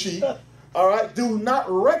to be sheep, all right, do not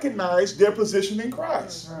recognize their position in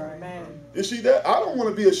Christ. Amen. You see that? I don't want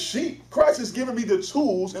to be a sheep. Christ has given me the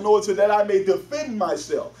tools in order so that I may defend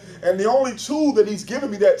myself. And the only tool that he's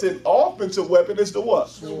given me that's an offensive weapon is the what?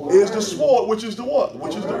 Is the sword, which is the what?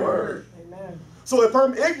 Which is the word. Amen. So if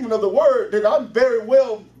I'm ignorant of the word, then I'm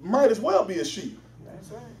might as well be a sheep. That's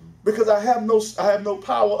right. Because I have no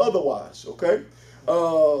power otherwise, okay?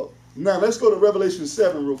 Now let's go to Revelation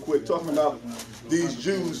 7 real quick, talking about these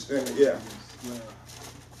Jews and yeah.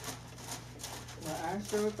 Well, I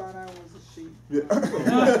sure thought I was a sheep. Yeah.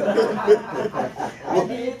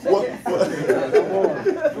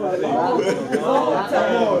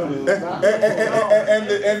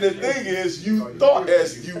 And the thing is, you thought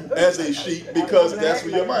as a sheep because that's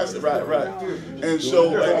where your mindset, right. And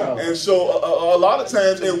so a lot of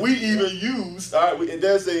times, and we even use. All right,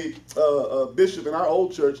 there's a bishop in our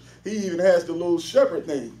old church. He even has the little shepherd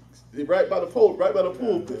thing. Right by the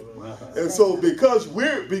pulpit. And so because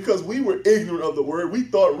we were ignorant of the word, we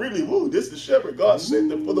thought really, whoa, this is the shepherd. God sent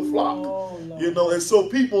them for the flock. You know, and so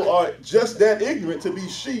people are just that ignorant to be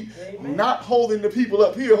sheep, not holding the people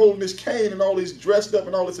up here, holding this cane and all this dressed up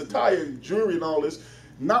and all this attire and jewelry and all this,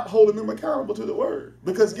 not holding them accountable to the word.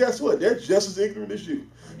 Because guess what? They're just as ignorant as you.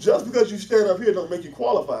 Just because you stand up here don't make you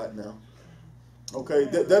qualified now. Okay?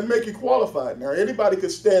 That doesn't make you qualified now. Anybody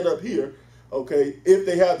could stand up here, okay, if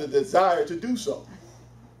they have the desire to do so.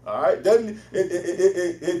 All right?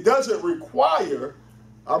 It doesn't require,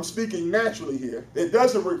 I'm speaking naturally here, it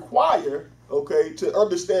doesn't require, okay, to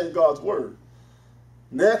understand God's word.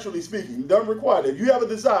 Naturally speaking, it doesn't require that. If you have a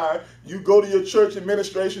desire, you go to your church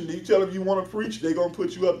administration, you tell them you want to preach, they're going to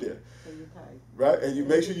put you up there. Right? And you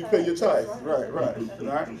make sure you pay your tithe. Right.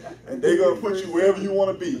 And they're going to put you wherever you want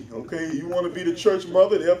to be. Okay? You want to be the church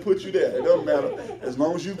mother, they'll put you there. It doesn't matter. As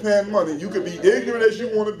long as you're paying money, you can be ignorant as you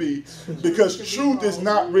want to be, because truth is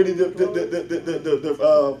not really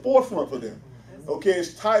the forefront for them. Okay?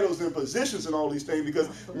 It's titles and positions and all these things, because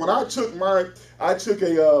when I took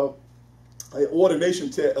a ordination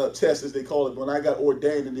test, as they call it, when I got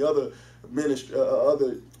ordained in the other ministry,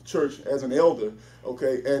 other church as an elder,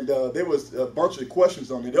 okay, and there was a bunch of questions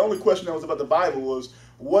on me. The only question that was about the Bible was,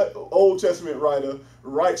 what Old Testament writer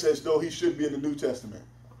writes as though he should be in the New Testament?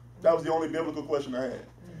 That was the only biblical question I had.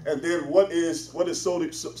 And then what does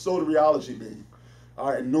soteriology mean?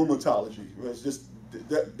 All right, pneumatology. It's just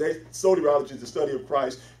soteriology is the study of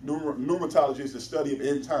Christ. Pneumatology is the study of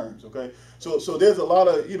end times. Okay, so there's a lot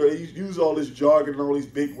of, they use all this jargon and all these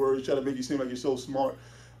big words, try to make you seem like you're so smart.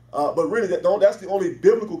 But really, that's the only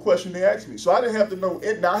biblical question they asked me. So I didn't have to know.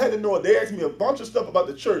 Now I had to know. They asked me a bunch of stuff about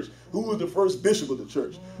the church. Who was the first bishop of the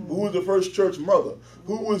church? Who was the first church mother?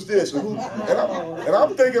 Who was this? And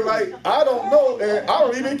I'm thinking like, I don't know, and I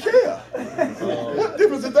don't even care. What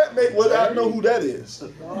difference does that make whether I know who that is?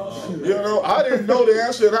 You know, I didn't know the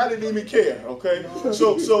answer, and I didn't even care. Okay,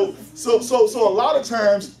 so a lot of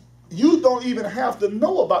times, you don't even have to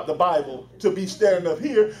know about the Bible to be standing up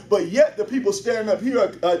here, but yet the people standing up here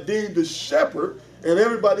are deemed the shepherd, and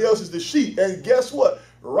everybody else is the sheep. And guess what?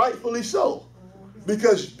 Rightfully so.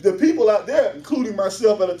 Because the people out there, including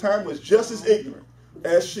myself at the time, was just as ignorant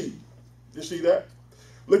as sheep. You see that?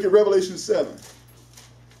 Look at Revelation 7.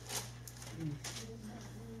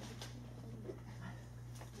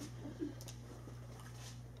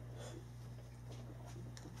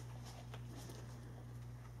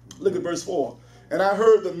 Look at verse 4. And I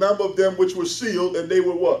heard the number of them which were sealed, and they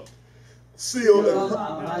were what? Sealed,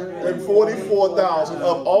 and 44,000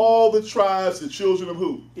 of all the tribes, the children of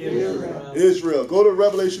who? Israel. Go to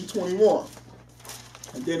Revelation 21.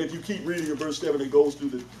 And then if you keep reading in verse 7, it goes through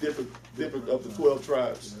the different of the 12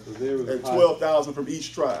 tribes. And 12,000 from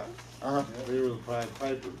each tribe. They were the Pied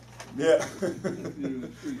Piper. Yeah.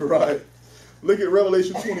 Right. Look at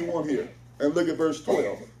Revelation 21 here. And look at verse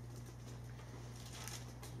 12.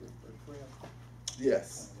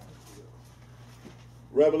 Yes.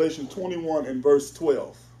 Revelation 21 and verse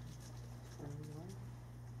 12.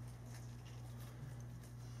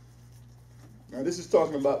 Now this is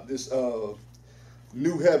talking about this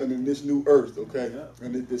new heaven and this new earth, okay?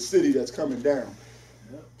 And the city that's coming down.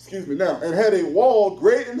 Excuse me. Now, and had a wall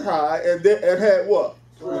great and high, and had what?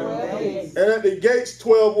 12 gates. And at the gates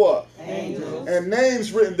 12 what? Angels. And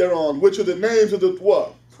names written thereon, which are the names of the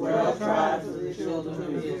what? 12 tribes of the children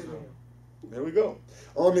of Israel. There we go.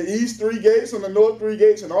 On the east 3 gates, on the north 3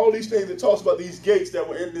 gates, and all these things. It talks about these gates that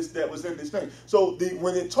were in this, that was in this thing. So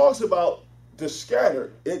when it talks about the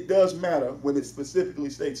scattered, it does matter when it specifically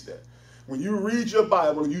states that. When you read your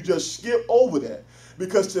Bible and you just skip over that,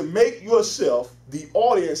 because to make yourself the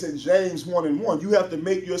audience in James 1 and 1, you have to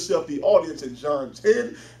make yourself the audience in John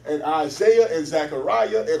 10 and Isaiah and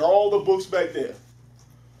Zechariah and all the books back there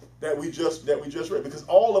that we just read, because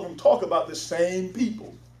all of them talk about the same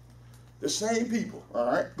people. The same people, all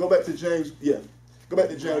right? Go back to James, Go back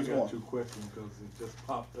to James 1. I got 2 questions because it just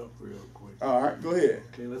popped up real quick. All right, go ahead.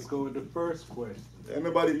 Okay, let's go with the first question. Ain't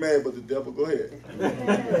nobody mad but the devil. Go ahead.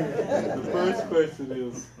 The first question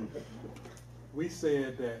is, we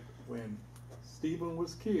said that when Stephen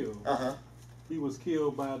was killed, he was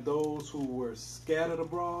killed by those who were scattered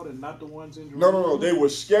abroad and not the ones in Jerusalem? No. They were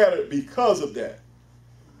scattered because of that.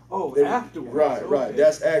 Oh, afterwards. Right, okay. right.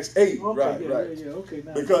 That's Acts 8. Okay, right, yeah, right. Yeah, okay.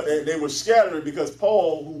 Now Because and they were scattered because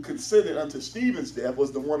Paul, who consented unto Stephen's death,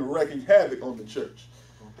 was the one wreaking havoc on the church.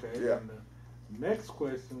 Okay. Yeah. And the next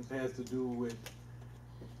question has to do with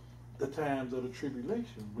the times of the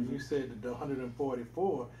tribulation. When you said that the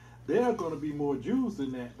 144, there are going to be more Jews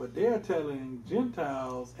than that, but they're telling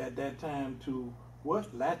Gentiles at that time to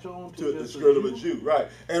what? Latch on to the skirt of a Jew, right?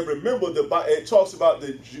 And remember, it talks about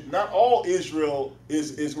not all Israel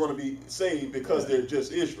is going to be saved because they're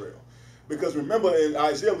just Israel. Because remember, in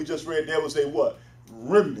Isaiah we just read, there was a what?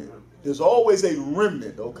 Remnant. There's always a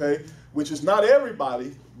remnant, okay? Which is not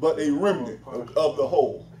everybody, but a remnant of the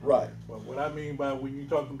whole, right? But what I mean by when you're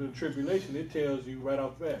talking to the tribulation, it tells you right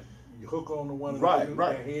off that you hook on the one right.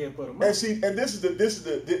 head for the mouth. And see, and this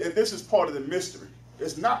is part of the mystery.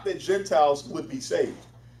 It's not that Gentiles would be saved.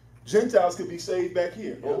 Gentiles could be saved back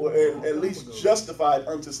here, or at least justified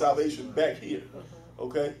unto salvation back here.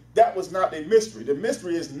 Okay, that was not a mystery. The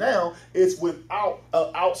mystery is now it's without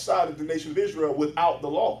outside of the nation of Israel without the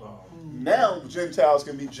law. Now Gentiles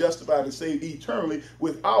can be justified and saved eternally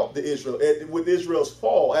without with Israel's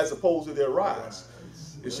fall as opposed to their rise.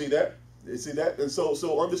 You see that? You see that? And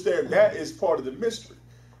so understand that is part of the mystery.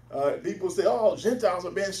 People say, "Oh, Gentiles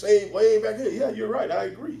are being saved way back here." Yeah, you're right. I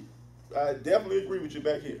agree. I definitely agree with you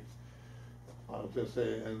back here. I was just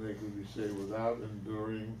saying, and they could be saved without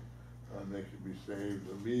enduring, and they could be saved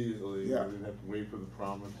immediately. Yeah. They didn't have to wait for the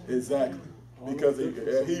promise. Exactly. Because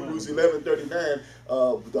Hebrews 11:39,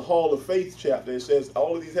 the Hall of Faith chapter, it says,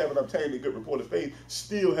 all of these having obtained a good report of faith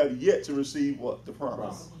still have yet to receive what? The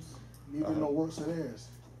promise. Neither no works of theirs.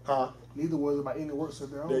 Huh? Neither was it by any works of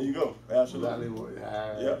their own. There you go. Absolutely.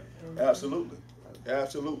 Exactly. Yeah, absolutely.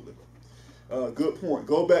 Absolutely. Good point.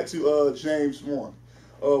 Go back to James 1.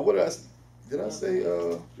 What did I say?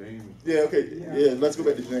 James. Yeah, okay. Yeah, let's go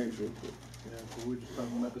back to James real quick. Yeah, so we're just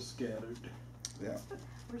talking about the scattered. Yeah.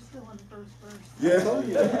 We're still on the first verse. Yeah.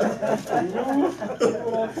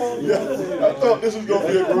 thought this was gonna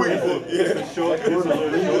be a quick book. It's Yeah. a short book.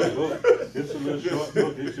 It's a little short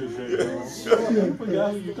book. It should say, you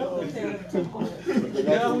forgot who you talking to. You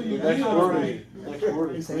forgot who you Next talking wording. to. Next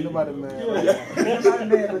wording. He said, ain't nobody mad. Everybody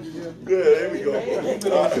mad with you, Jim. Yeah, there we go.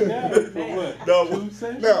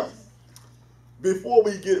 Now, before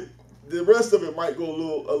we get the rest of it, might go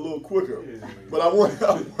a little quicker, but I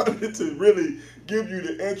wanted to really give you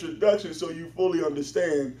the introduction so you fully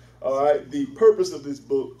understand. All right, the purpose of this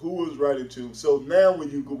book, who was writing to. So now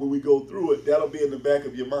when we go through it, that'll be in the back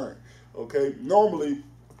of your mind. Okay. Normally,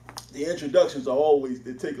 the introductions are always,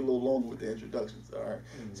 they take a little longer with the introductions. All right.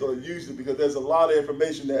 Mm-hmm. So usually because there's a lot of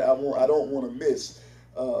information that I don't want to miss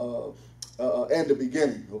in the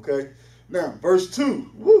beginning. Okay. Now, verse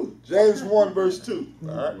 2. Woo! James 1, verse 2.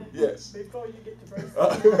 All right. Yes. Before you get to verse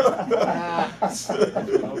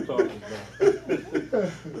I'm talking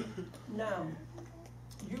about. now,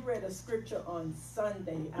 you read a scripture on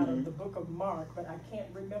Sunday out of the book of Mark, but I can't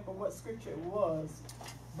remember what scripture it was.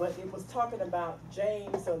 But it was talking about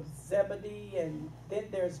James of Zebedee, and then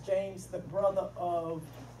there's James, the brother of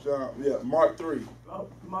John. Yeah. Mark 3.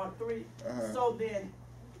 Mark 3. Uh-huh. So then,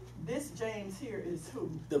 this James here is who?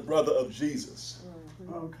 The brother of Jesus,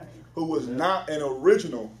 Okay. who was not an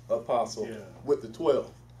original apostle with the 12.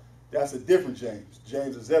 That's a different James.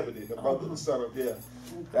 James of Zebedee, the brother, the son of,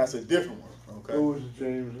 that's a different one. Okay. Who was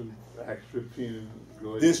James in Acts 15 and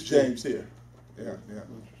Galatians? This James here. Yeah.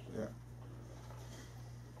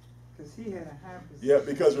 Because he had a high position. Yeah,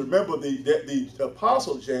 because remember the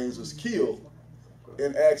apostle James was killed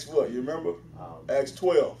in Acts what? You remember? Acts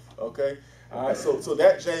 12. Okay. All right. So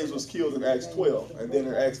that James was killed in Acts 12, and then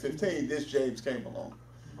in Acts 15, this James came along.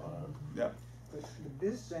 Yeah. But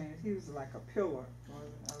this James, he was like a pillar.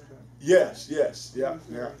 Yes. Yeah.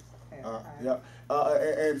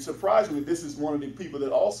 And surprisingly, this is one of the people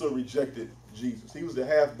that also rejected Jesus. He was the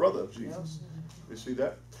half brother of Jesus. You see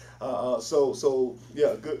that? So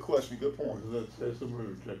yeah, good question, good point. Does that say somebody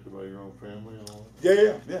rejected by your own family and all?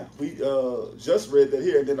 Yeah. We just read that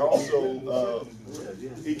here, and then also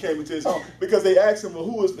he came into his home because they asked him, well,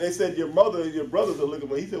 who is? They said your mother and your brothers are looking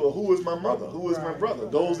for. He said, well, who is my mother? Who is my brother?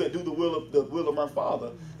 Those that do the will of my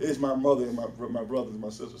Father is my mother and my brothers and my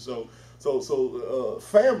sisters. So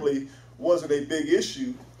family wasn't a big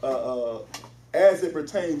issue as it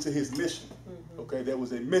pertained to his mission. Okay, there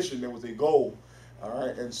was a mission, there was a goal. All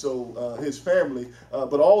right, and so his family,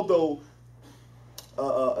 but although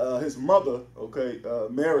his mother,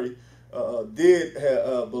 Mary, did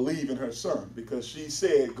believe in her son, because she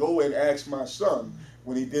said, "Go and ask my son,"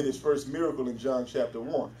 when he did his first miracle in John chapter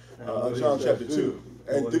 1, John chapter 2.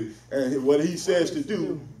 And what he says to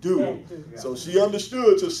do. So she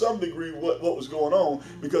understood to some degree what was going on,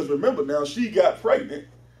 because remember now, she got pregnant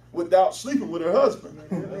without sleeping with her husband.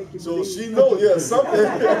 So she knows, something.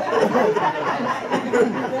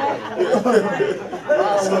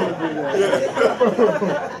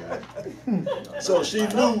 So she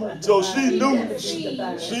knew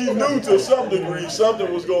to some degree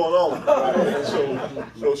something was going on.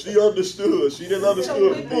 So she understood. She didn't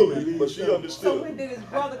understand fully, but she understood. So when did his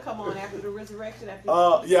brother come on after the resurrection?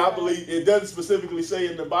 I believe it doesn't specifically say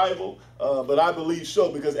in the Bible, but I believe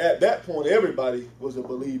so, because at that point everybody was a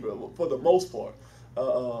believer for the most part.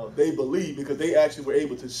 They believed because they actually were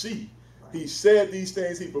able to see. He said these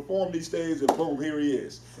things, he performed these things, and boom, here he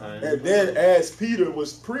is. And then as Peter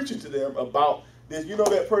was preaching to them about this,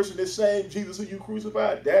 that person, this same Jesus who you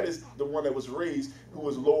crucified, that is the one that was raised, who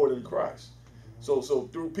was Lord in Christ. So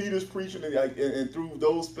through Peter's preaching and through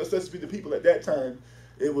those, especially the people at that time,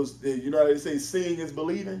 it was, they say seeing is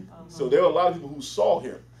believing. So there were a lot of people who saw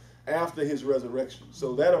him after his resurrection.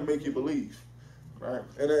 So that'll make you believe. Right?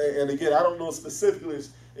 And again, I don't know specifically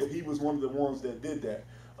if he was one of the ones that did that.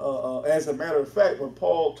 As a matter of fact, when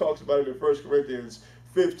Paul talks about it in 1 Corinthians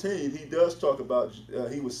 15, he does talk about,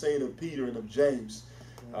 he was saying of Peter and of James,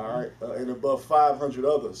 all right, and above 500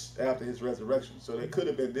 others after his resurrection. So it could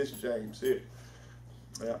have been this James here.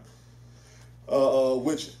 Yeah.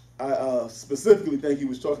 Which I specifically think he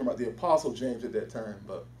was talking about the Apostle James at that time.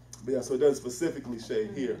 But yeah, so it doesn't specifically say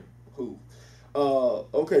here who.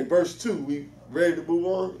 Okay, verse 2. We ready to move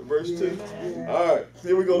on? Verse 2? Yeah. All right,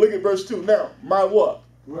 here we go. Look at verse 2. Now, my what?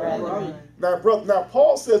 Right. Now,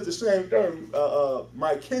 Paul says the same term,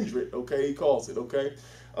 my kindred, okay, he calls it, okay?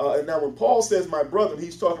 And now when Paul says my brother,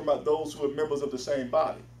 he's talking about those who are members of the same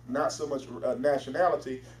body. Not so much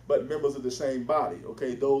nationality, but members of the same body,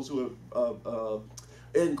 okay? Those who are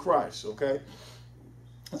in Christ, okay?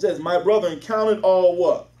 It says, my brother, and count it all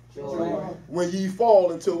what? Joy. When ye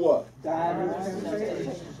fall into what? Diverse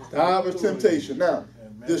Diverse temptation. Now,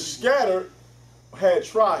 the scattered had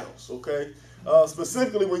trials, okay?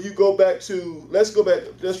 Specifically, when you go back to, let's go back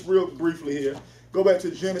just real briefly here. Go back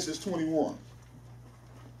to Genesis 21.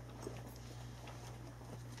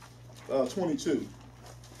 22.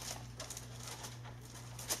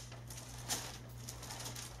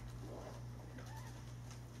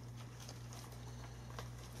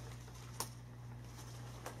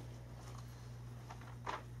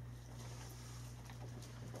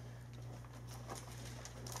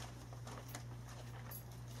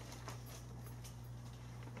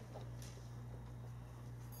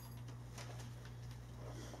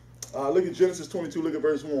 Look at Genesis 22, look at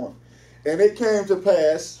verse 1. And it came to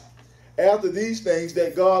pass after these things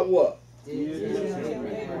that God what?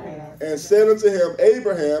 And said unto him,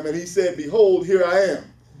 Abraham, and he said, Behold, here I am.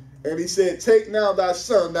 And he said, Take now thy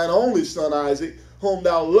son, thine only son Isaac, whom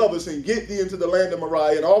thou lovest, and get thee into the land of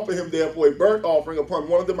Moriah, and offer him therefore a burnt offering upon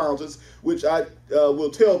one of the mountains, which I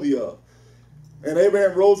will tell thee of. And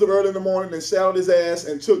Abraham rose up early in the morning, and saddled his ass,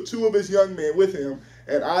 and took 2 of his young men with him,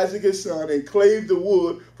 and Isaac his son, and clave the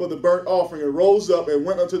wood for the burnt offering, and rose up and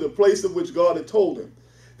went unto the place of which God had told him.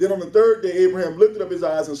 Then on the 3rd day Abraham lifted up his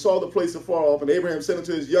eyes and saw the place afar off, and Abraham said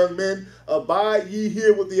unto his young men, Abide ye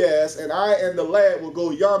here with the ass, and I and the lad will go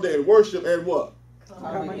yonder and worship, and what?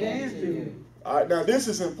 Come against you. All right, now this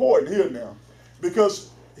is important here now, because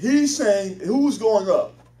he's saying, who's going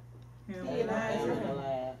up? Him He and Isaac.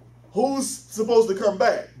 Who's supposed to come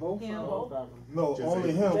back? Both Him. of them. No, Just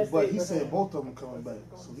only Abraham. him, Just but he Abraham. said both of them coming back.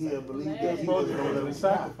 So he had believed that he Both was of going to them let to him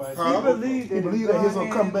sacrifice. Huh? He believed He believed that he's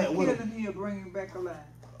gonna come back with him. him. He'll bring him back alive.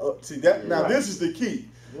 See that now. This is the key,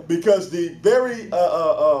 because the very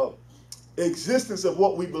existence of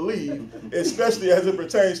what we believe, especially as it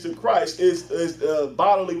pertains to Christ, is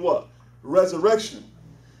bodily what? Resurrection.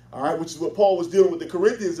 All right, which is what Paul was dealing with the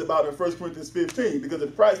Corinthians about in 1 Corinthians 15. Because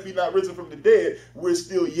if Christ be not risen from the dead, we're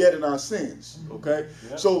still yet in our sins. Okay,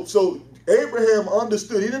 Yep. so Abraham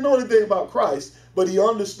understood. He didn't know anything about Christ, but he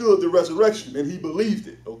understood the resurrection and he believed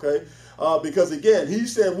it. Okay, because again, he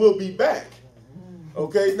said we'll be back.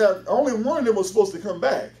 Okay, now only one of them was supposed to come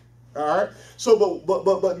back. All right, so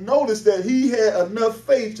but notice that he had enough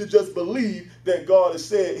faith to just believe that God has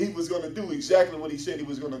said he was going to do exactly what he said he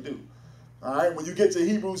was going to do. All right, when you get to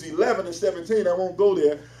Hebrews 11 and 17, I won't go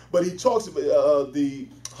there, but he talks about the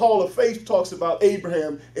Hall of Faith talks about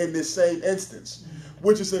Abraham in this same instance,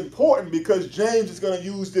 which is important because James is going to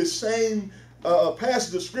use this same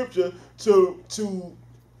passage of scripture to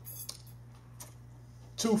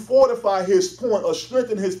fortify his point or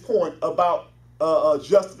strengthen his point about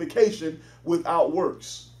justification without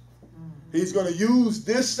works. He's going to use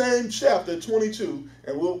this same chapter 22,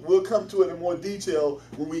 and we'll come to it in more detail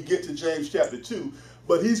when we get to James chapter 2.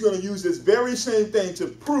 But he's going to use this very same thing to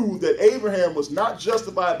prove that Abraham was not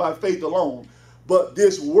justified by faith alone, but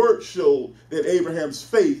this work showed that Abraham's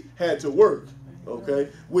faith had to work, okay,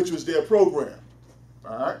 which was their program,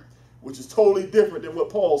 all right, which is totally different than what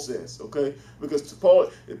Paul says, okay, because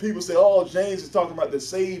people say, oh, James is talking about the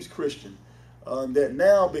saved Christian. That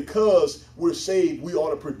now because we're saved, we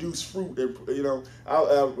ought to produce fruit. And, you know,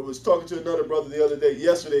 I was talking to another brother the other day,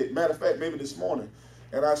 yesterday, matter of fact, maybe this morning,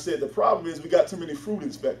 and I said the problem is we got too many fruit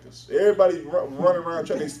inspectors. Everybody running around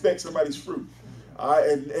trying to inspect somebody's fruit,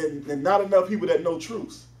 and not enough people that know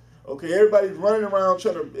truth. Okay, everybody's running around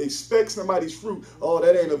trying to inspect somebody's fruit. Oh,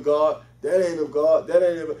 that ain't of God. That ain't of God. That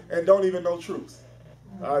ain't of, and don't even know truth.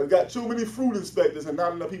 All right, we got too many fruit inspectors and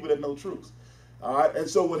not enough people that know truth. All right, and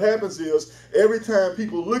so what happens is every time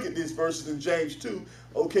people look at these verses in James 2,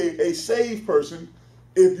 okay, a saved person,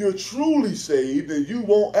 if you're truly saved, then you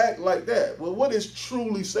won't act like that. Well, what is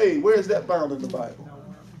truly saved? Where is that found in the Bible?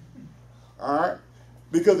 All right,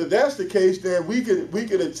 because if that's the case, then we could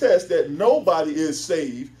attest that nobody is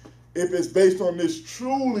saved if it's based on this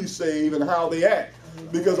truly saved and how they act.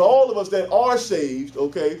 Because all of us that are saved,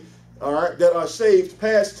 okay, all right, that are saved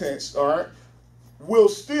past tense, all right, will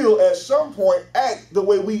still at some point act the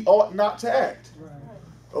way we ought not to act.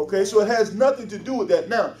 Okay, so it has nothing to do with that.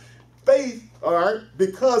 Now, faith, all right,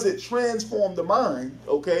 because it transformed the mind,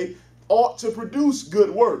 okay, ought to produce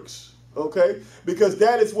good works, okay, because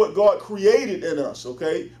that is what God created in us,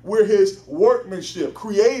 okay. We're his workmanship,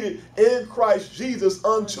 created in Christ Jesus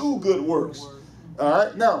unto good works. All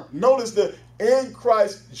right, now, notice the in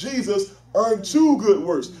Christ Jesus unto good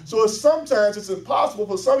works. So sometimes it's impossible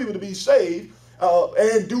for some people to be saved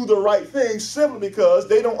and do the right thing simply because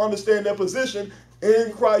they don't understand their position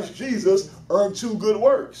in Christ Jesus unto good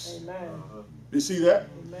works. Amen. You see that?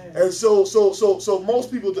 Amen. And so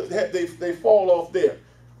most people they fall off there.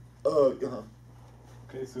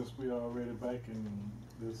 Okay, since we are already back in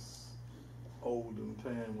this olden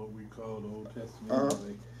time, what we call the Old Testament,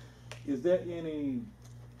 anyway, is there any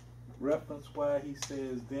reference why he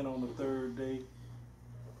says then on the third day?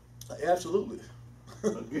 Absolutely.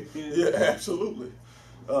 Again, Yeah, absolutely.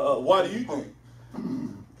 Why do you think?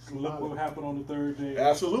 look what happened on the third day.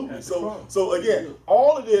 Absolutely. at the So, cross. so again,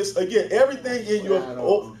 all of this, again, everything in your,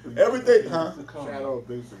 everything, huh? Shadow of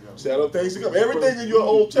things to come. Shadow of things to come. Everything in your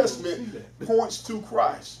Old Testament points to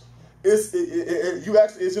Christ. You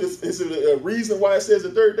ask, is it a reason why it says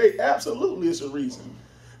the third day? Absolutely, it's a reason.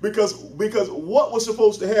 Because what was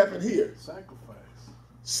supposed to happen here?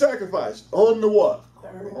 Sacrifice on the what?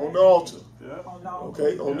 On the altar. Yeah.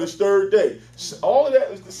 Okay, on this third day. All of that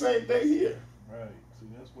is the same thing here. Right. See,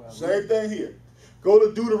 that's why. Same thing here. Go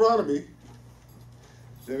to Deuteronomy.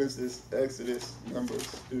 Genesis, Exodus, Numbers,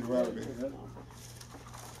 Deuteronomy.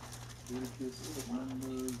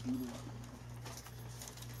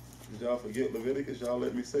 Did y'all forget Leviticus? Y'all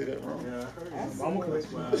let me say that wrong? Yeah, I heard you. Mama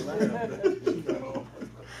cuts my line.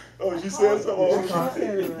 Oh, you said something?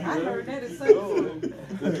 I heard that at some.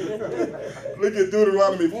 Look at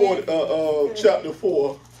Deuteronomy 4, chapter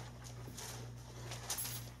 4.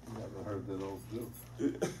 Never heard that old joke.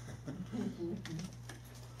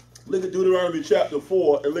 Look at Deuteronomy chapter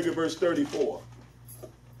 4 and look at verse 34.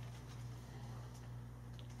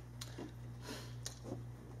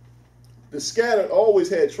 The scattered always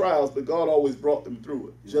had trials, but God always brought them through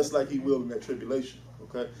it, just like he will in that tribulation.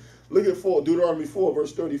 Okay? Look at Deuteronomy 4,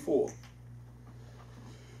 verse 34.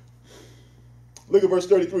 Look at verse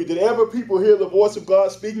 33. Did ever people hear the voice of God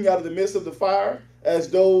speaking out of the midst of the fire, as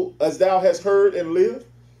thou hast heard and lived?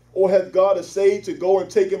 Or hath God essayed to go and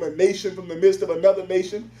take him a nation from the midst of another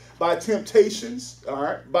nation by temptations? All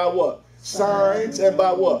right. By what? Signs, and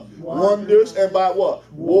by what? Wonders, and by what?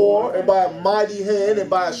 War, and by a mighty hand, and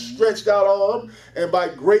by a stretched out arm, and by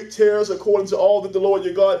great terrors, according to all that the Lord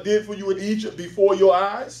your God did for you in Egypt before your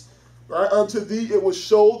eyes. Right? Unto thee it was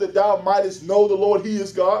showed that thou mightest know the Lord, he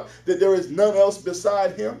is God, that there is none else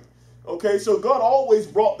beside him. Okay, so God always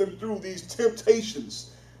brought them through these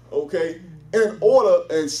temptations, okay, in order,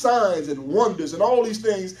 and signs and wonders and all these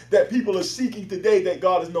things that people are seeking today that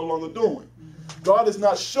God is no longer doing. God is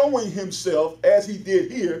not showing himself as he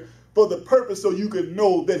did here for the purpose so you can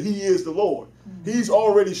know that he is the Lord. He's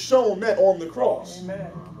already shown that on the cross.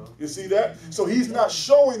 Amen. You see that? So he's not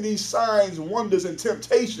showing these signs, wonders, and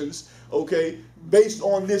temptations, okay, based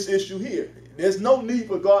on this issue here. There's no need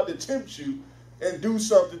for God to tempt you and do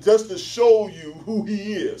something just to show you who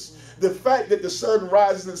he is. The fact that the sun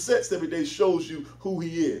rises and sets every day shows you who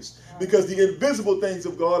he is. Because the invisible things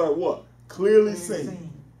of God are what? Clearly seen.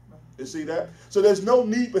 You see that? So there's no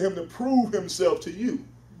need for him to prove himself to you.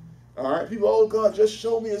 All right? People, oh God, just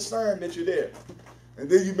show me a sign that you're there. And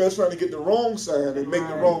then you mess around and get the wrong sign and make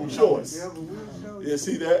the wrong choice. You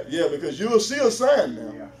see that? Yeah, because you'll see a sign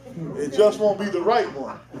now. It just won't be the right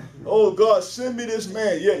one. Oh God, send me this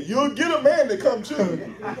man. Yeah, you'll get a man to come to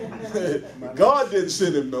you. God didn't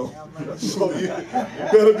send him though. So you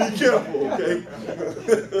better be careful, okay?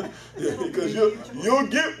 Yeah, because you'll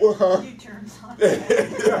get one, huh?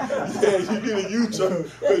 Yeah, you get a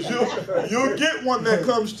U-turn. Because you'll get one that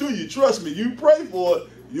comes to you. Trust me, you pray for it.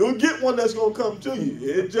 You'll get one that's going to come to you.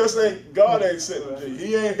 It just ain't, God ain't sent him to you.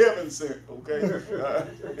 He ain't heaven sent, okay?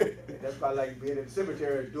 That's why I like being in the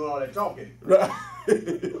cemetery doing all that talking. Right.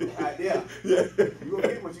 Yeah. Yeah. You gonna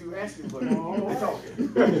get what you asking for. All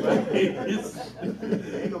talking. It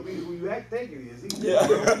ain't gonna be who you think it is. Yeah.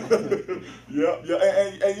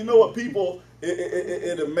 Yeah. And you know what, people,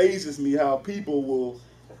 it amazes me how people will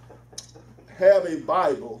have a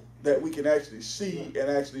Bible that we can actually see and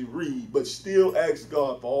actually read, but still ask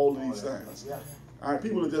God for all of these things. All right,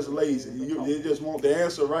 people are just lazy. They just want the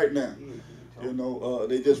answer right now. You know,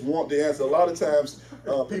 they just want the answer. A lot of times,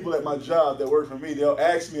 people at my job that work for me, they'll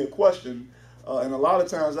ask me a question, and a lot of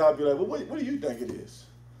times I'll be like, well, what do you think it is?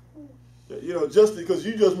 You know, just because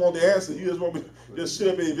you just want the answer, you just want me to just sit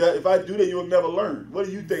up and if I do that, you'll never learn. What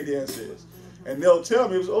do you think the answer is? And they'll tell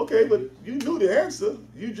me, okay, but you knew the answer.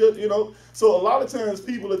 You just, you know. So a lot of times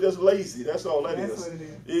people are just lazy. That's all that is. What it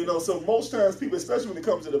is. You know, so most times people, especially when it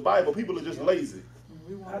comes to the Bible, people are just lazy.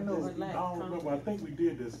 I know. I don't remember. I think we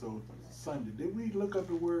did this so Sunday. Did we look up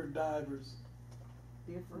the word divers?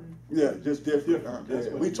 Different. Yeah, just different. That's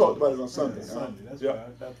Yeah. what We it talked was. about it on Sunday. Sunday. That's Yeah.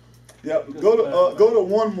 right. Yeah. Go to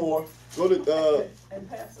one more. Go to And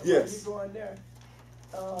Pastor, yes. while you go in there,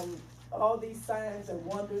 all these signs and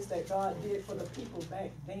wonders that God did for the people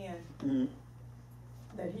back then,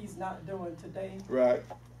 that he's not doing today. Right.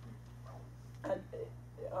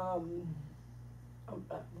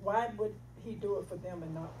 Why would he do it for them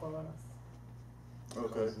and not for us?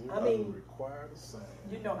 Okay. I mean, required a sign.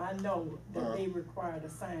 you know, I know that they required a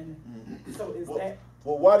sign. So is Well, that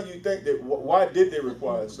Well, why do you think that? Why did they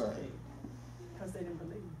require a sign? Because they didn't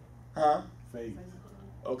believe. Huh? Faith.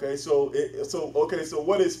 Okay, so so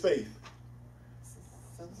what is faith?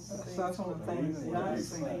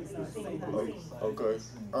 Okay,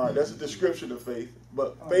 all right, that's a description of faith,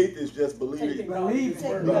 but faith is just believing. Taking God's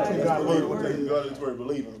word. Taking God at His word,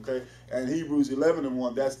 believing. Okay, and Hebrews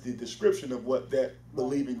 11:1, that's the description of what that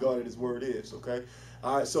believing God at His word is. Okay,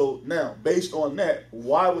 all right. So now, based on that,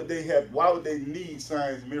 why would they need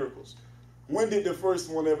signs and miracles? When did the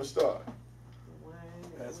first one ever start?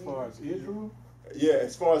 As far as Israel? Yeah,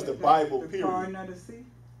 as far as the Bible, The period. parting of the sea?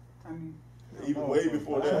 I mean, Even way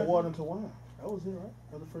before Turn that. water into wine. That was it, right?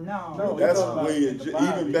 That was the first. No. That's talking about way in the Bible.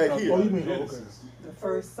 even back here. Oh, you mean okay? Genesis. The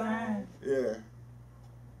first sign, Yeah.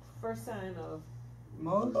 First sign of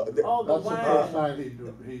Moses. All the That's the first wine. sign he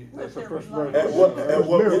do. That's the there first was word. At what? Yeah, that's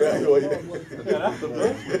the first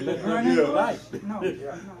one. Let Running there be bush? light.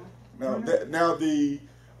 No, no. Now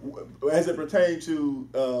as it pertained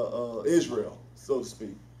to Israel, so to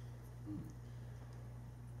speak,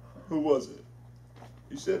 who was it?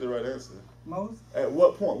 You said the right answer. Moses? At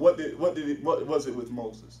what point? What was it with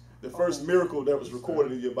Moses? The first miracle that was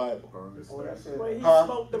recorded in your Bible. Where he Huh?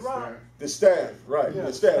 smoked the rock. The staff, right? Yeah,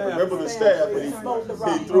 the staff. staff. Remember the Staff, staff? where he smoked the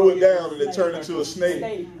rock. He threw it down and it turned into a snake.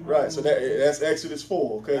 Snake. Right. So that's Exodus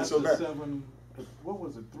 4. Okay. After So now, seven, what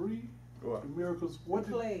was it, 3? What? The miracles. What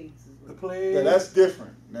did plagues. the plague? now that's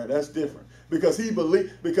different. Now that's different because he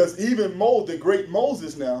believed. Because even the great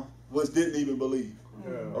Moses now didn't even believe.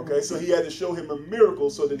 Okay, so he had to show him a miracle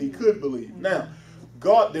so that he could believe. Now,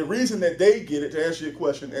 God, the reason that they get it, to answer your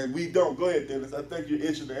question, and we don't, go ahead, Dennis. I think you're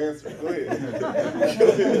itching to answer. Go ahead.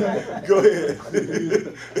 Go ahead.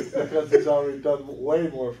 Because he's already done way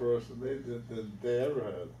more for us than they ever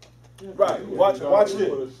had. Right. Watch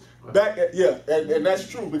this. And that's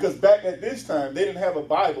true because back at this time they didn't have a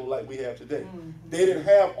Bible like we have today. They didn't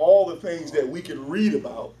have all the things that we can read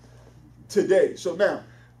about today. So now,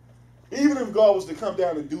 even if God was to come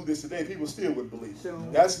down and do this today, people still wouldn't believe.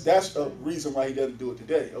 That's a reason why He doesn't do it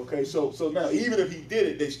today. Okay, so now even if He did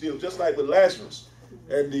it, they still, just like with Lazarus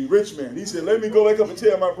and the rich man, he said, "Let me go back up and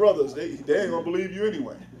tell my brothers. They ain't gonna believe you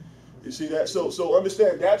anyway." You see that? So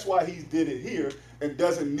understand that's why He did it here and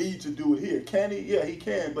doesn't need to do it here. Can He? Yeah, He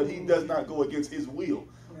can, but He does not go against His will.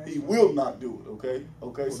 He will not do it.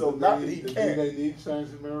 Okay. So not that He can. They need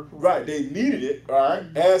signs and miracles. Right. They needed it. All right,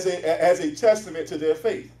 as a testament to their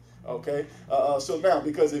faith. Okay, so now,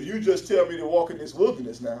 because if you just tell me to walk in this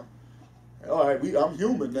wilderness now, all right, I'm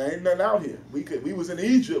human. There ain't nothing out here. We was in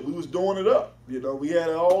Egypt. We was doing it up. You know, we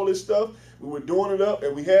had all this stuff. We were doing it up,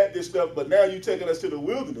 and we had this stuff. But now you taking us to the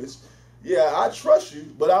wilderness. Yeah, I trust you,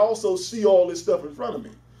 but I also see all this stuff in front of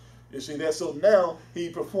me. You see that? So now He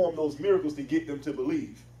performed those miracles to get them to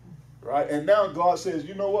believe, right? And now God says,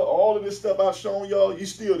 you know what? All of this stuff I've shown y'all, you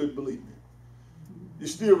still didn't believe me. You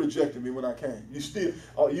still rejected me when I came. You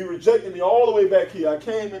rejected me all the way back here. I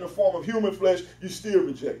came in the form of human flesh. You still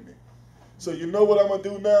reject me. So you know what I'm going to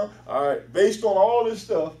do now? All right, based on all this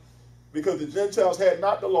stuff, because the Gentiles had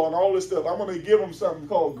not the law and all this stuff, I'm going to give them something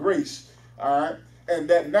called grace. All right, and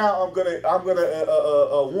that now I'm gonna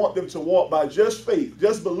want them to walk by just faith,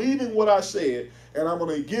 just believing what I said, and I'm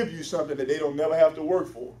going to give you something that they don't never have to work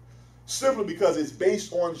for, simply because it's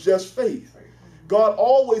based on just faith. God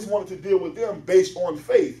always wanted to deal with them based on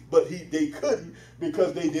faith, but they couldn't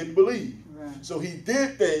because they didn't believe. Right. So He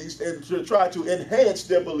did things and to try to enhance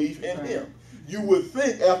their belief in Him. You would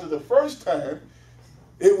think after the first time,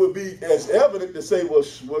 it would be as evident to say, well,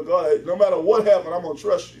 God, no matter what happened, I'm going to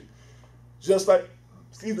trust you. Just like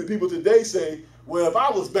people today say, well, if I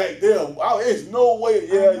was back there, there's no way,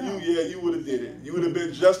 you would have did it. You would have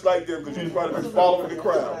been just like them because you'd probably been following the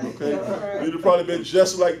crowd, okay? You'd have probably been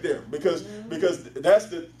just like them because that's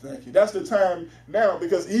the time now,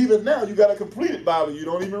 because even now you got a completed Bible, you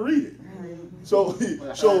don't even read it. So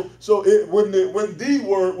when the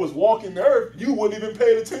word was walking the earth, you wouldn't even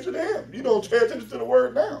pay attention to Him. You don't pay attention to the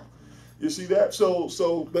word now. You see that?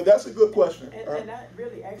 But that's a good question. And I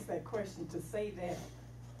really asked that question to say that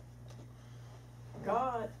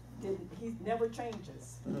God He never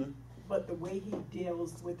changes, but the way He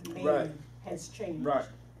deals with man has changed. Right.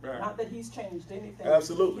 Not that He's changed anything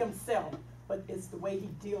Himself, but it's the way He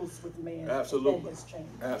deals with man that has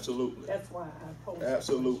changed. Absolutely. That's why I posed.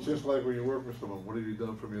 Absolutely. Just like when you work with someone, what have you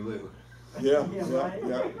done for me lately? Yeah.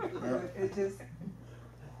 It just.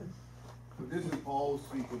 This is Paul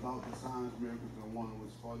speak about the signs, miracles, and one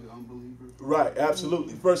was for the unbelievers. Right.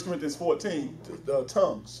 Absolutely. 1 Corinthians 14,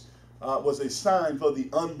 tongues. Was a sign for the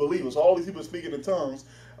unbelievers. All these people speaking in tongues,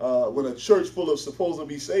 when a church full of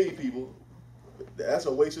supposedly saved people, that's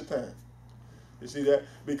a waste of time. You see that?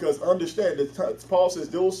 Because understand that Paul says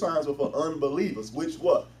those signs were for unbelievers, which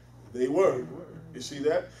what? They were. You see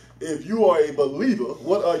that? If you are a believer,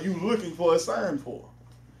 what are you looking for a sign for?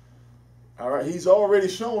 All right, he's already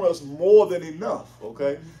shown us more than enough,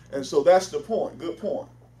 okay? And so that's the point. Good point.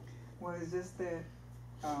 Well, it's just that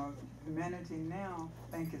humanity now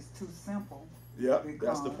think it's too simple. Yeah,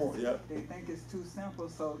 that's the point. Yeah. They think it's too simple,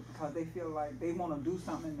 so because they feel like they want to do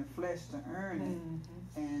something in the flesh to earn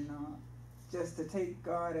it, and just to take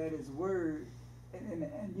God at His word. And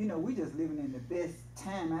you know, we just living in the best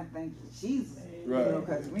time, I think, Jesus. Right. You know,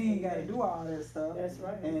 because we ain't got to do all that stuff. That's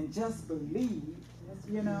right. And just believe,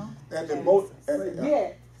 you know. And the But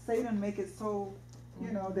yet, Satan make it so,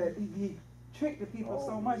 you know, that he trick the people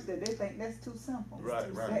so much that they think that's too simple. Right.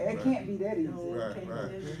 It can't be that easy. Right.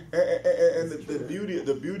 And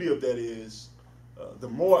the beauty of that is, the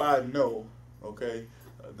more I know, okay,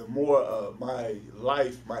 the more my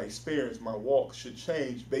life, my experience, my walk should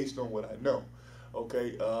change based on what I know.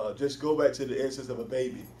 Okay, just go back to the instance of a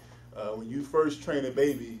baby. When you first train a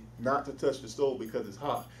baby not to touch the stove because it's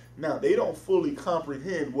hot. Now, they don't fully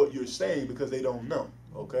comprehend what you're saying because they don't know.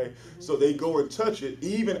 Okay, so they go and touch it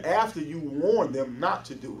even after you warn them not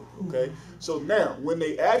to do it. Okay, so now when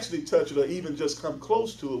they actually touch it or even just come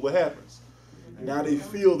close to it, what happens? Now they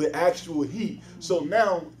feel the actual heat. So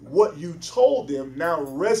now what you told them now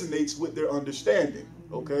resonates with their understanding.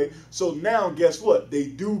 Okay, so now guess what? They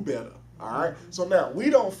do better. All right, so now we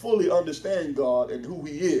don't fully understand God and who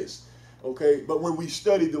He is. Okay, but when we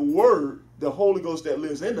study the Word, the Holy Ghost that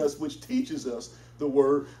lives in us, which teaches us the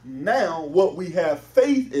Word, now what we have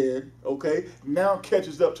faith in, okay, now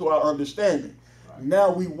catches up to our understanding. Right.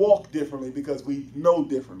 Now we walk differently because we know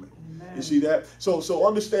differently. Amen. You see that? So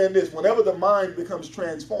understand this. Whenever the mind becomes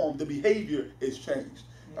transformed, the behavior is changed.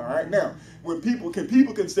 All right. Now, when people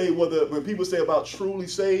can say when people say about truly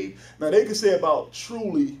saved, now they can say about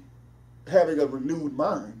truly having a renewed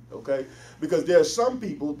mind, okay? Because there are some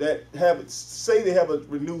people that say they have a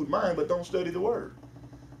renewed mind but don't study the Word.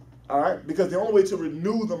 All right? Because the only way to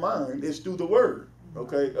renew the mind is through the Word,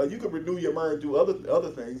 okay? You can renew your mind through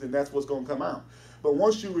other things, and that's what's going to come out. But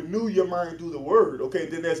once you renew your mind through the Word, okay,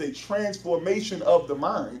 then there's a transformation of the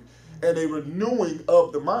mind and a renewing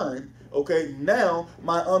of the mind, okay? Now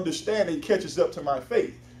my understanding catches up to my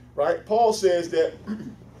faith, right? Paul says that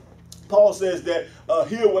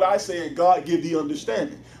hear what I say and God give thee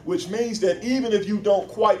understanding, which means that even if you don't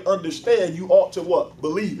quite understand, you ought to what?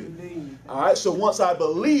 Believe it. All right, so once I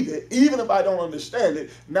believe it, even if I don't understand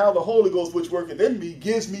it, now the Holy Ghost which worketh in me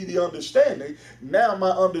gives me the understanding. Now my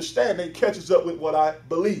understanding catches up with what I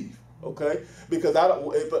believe, okay? Because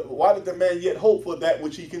why did the man yet hope for that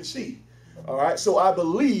which he can see? All right, so I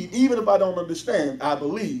believe, even if I don't understand, I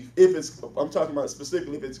believe. I'm talking about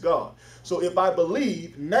specifically if it's God. So if I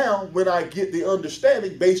believe, now when I get the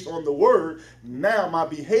understanding based on the Word, now my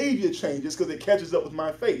behavior changes because it catches up with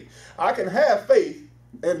my faith. I can have faith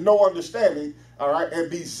and no understanding, all right, and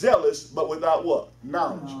be zealous, but without what?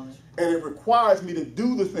 Knowledge. And it requires me to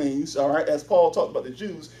do the things, all right, as Paul talked about the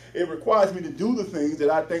Jews, it requires me to do the things that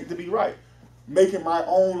I think to be right. Making my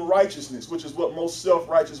own righteousness, which is what most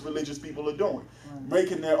self-righteous religious people are doing.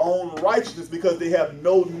 Making their own righteousness because they have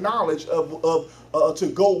no knowledge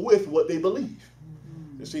to go with what they believe.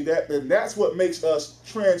 You see that? And that's what makes us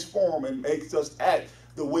transform and makes us act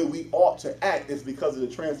the way we ought to act, is because of the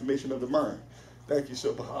transformation of the mind. Thank you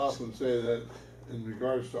so much. I often say that in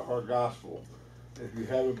regards to our gospel, if you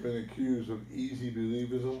haven't been accused of easy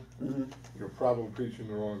believism, you're probably preaching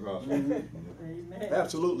the wrong gospel. Amen.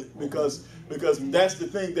 Absolutely, because that's the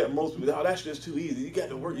thing that most people, that's just too easy. You got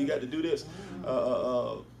to work, you got to do this.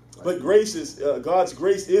 But grace is God's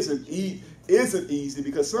grace isn't easy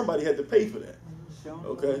because somebody had to pay for that.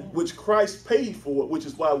 Okay, which Christ paid for, which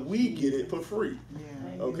is why we get it for free.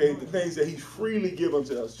 Okay, the things that He freely given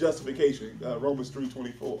to us, justification, Romans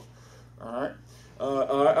 3:24. All right.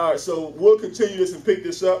 All right, so we'll continue this and pick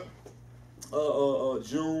this up on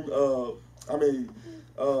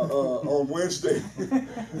Wednesday.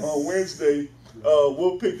 On Wednesday,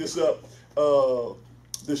 we'll pick this up.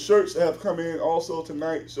 The shirts have come in also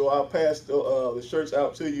tonight, so I'll pass the shirts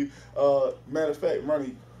out to you. Matter of fact,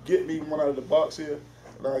 Ronnie, get me one out of the box here,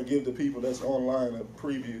 and I'll give the people that's online a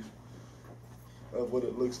preview of what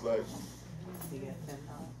it looks like.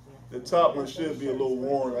 The top one should be a little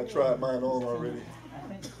worn. I tried mine on already.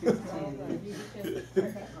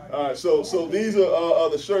 All right, so these are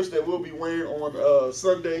the shirts that we'll be wearing on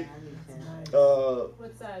Sunday.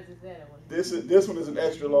 What size is that one? This one is an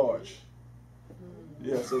extra large.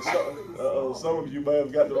 Yeah, so some of you might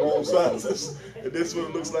have got the wrong sizes. And this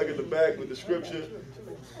one looks like in the back with the scripture.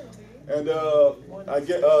 And I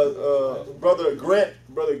get Brother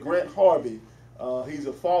Grant Harvey. He's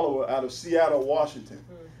a follower out of Seattle, Washington.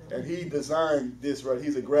 And he designed this, right?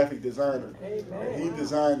 He's a graphic designer. And he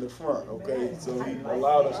designed the front, okay? So he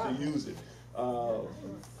allowed us to use it.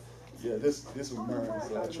 Yeah, this was mine,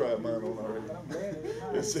 so I tried mine on already.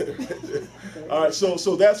 That's it. All right,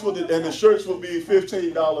 so that's what, and the shirts will be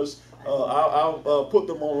 $15. I'll put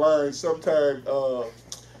them online sometime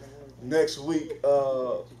next week.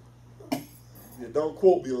 Yeah, don't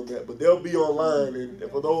quote me on that, but they'll be online. And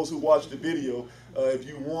for those who watch the video, if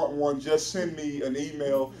you want one, just send me an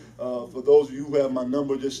email. For those of you who have my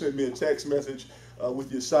number, just send me a text message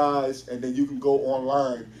with your size, and then you can go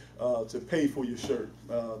online to pay for your shirt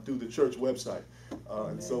through the church website.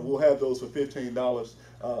 And so we'll have those for $15,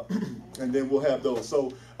 and then we'll have those.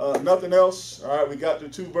 So nothing else. All right, we got the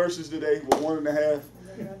 2 verses today. We're 1.5.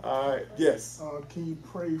 All right, yes. Can you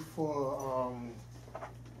pray for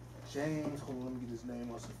James? Hold on, let me get his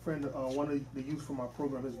name. It's a friend, one of the youth from my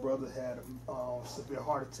program. His brother had a severe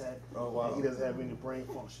heart attack. Oh, wow. And he doesn't have any brain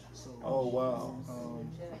function. So, oh, wow.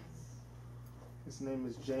 His name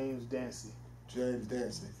is James Dancy. James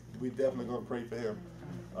Dancy. We definitely going to pray for him.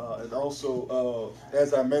 And also,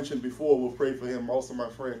 as I mentioned before, we'll pray for him. Also, my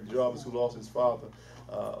friend Jarvis, who lost his father,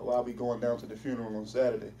 while I'll be going down to the funeral on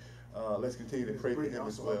Saturday. Let's continue to pray for him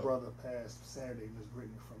as well. My brother passed Saturday. Miss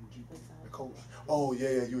Brittany from the coach. Oh,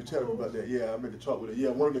 yeah, you were telling me about that. Yeah, I meant to talk with her. Yeah,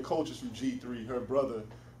 one of the coaches from G3, her brother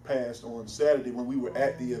passed on Saturday when we were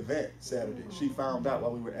at the event Saturday. She found out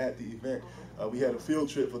while we were at the event. We had a field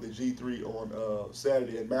trip for the G3 on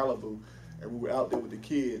Saturday at Malibu, and we were out there with the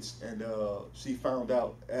kids, and she found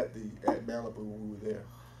out at Malibu when we were there.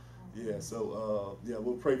 Yeah, so yeah,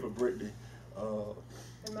 we'll pray for Brittany.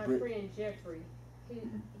 And my friend Jeffrey, he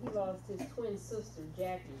lost his twin sister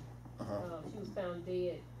Jackie. She was found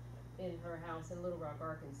dead in her house in Little Rock,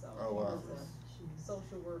 Arkansas. Oh, wow. She was a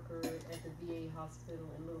social worker at the VA hospital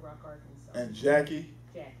in Little Rock, Arkansas. And Jackie?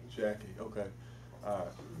 Jackie, okay. All right,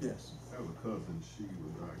 yes. I have a cousin, she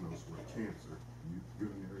was diagnosed with cancer,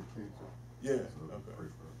 urinary cancer. Yeah, so okay. Pray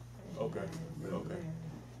for her. Okay.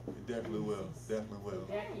 It definitely will, definitely will.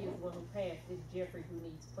 Jackie is the one who passed. It's Jeffrey who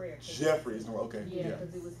needs prayer. Jeffrey is the one, okay. Yeah,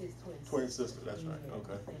 because it was his twin sister. Twin sister, that's right,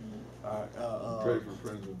 okay. All right. Pray for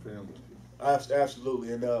friends and family.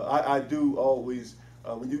 Absolutely, and I do always,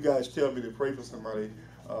 when you guys tell me to pray for somebody,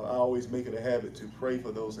 I always make it a habit to pray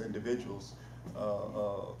for those individuals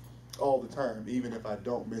all the time, even if I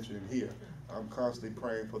don't mention them here. I'm constantly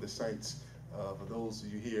praying for the saints, for those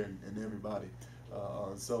of you here and everybody.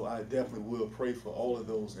 So I definitely will pray for all of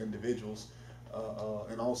those individuals.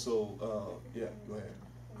 And also, yeah, go ahead.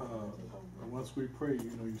 Once we pray,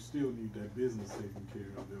 you still need that business taken care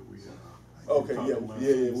of that we okay,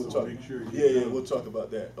 we'll talk. Make sure we'll talk about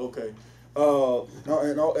that. Okay.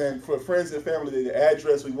 And for friends and family, the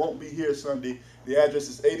address, we won't be here Sunday. The address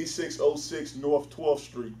is 8606 North 12th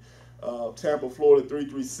Street, Tampa, Florida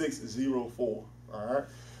 33604. All right.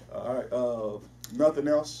 Nothing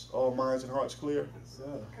else? All minds and hearts clear?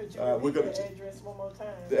 Could you repeat the address one more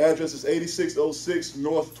time? The address is 8606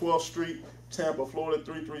 North 12th Street, Tampa, Florida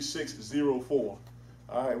 33604.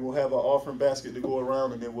 All right, we'll have an offering basket to go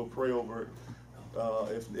around, and then we'll pray over it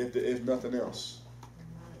if nothing else.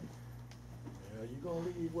 Yeah, you're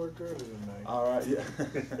going to leave work early tonight. All right, yeah.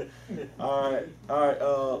 All right.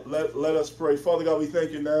 Let us pray. Father God, we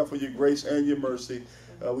thank you now for your grace and your mercy.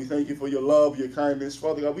 We thank you for your love, your kindness.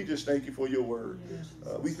 Father God, we just thank you for your word.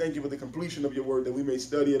 We thank you for the completion of your word, that we may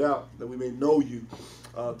study it out, that we may know you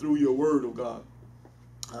through your word, oh God.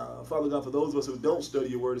 Father God, for those of us who don't study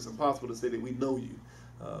your word, it's impossible to say that we know you.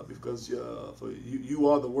 Because for you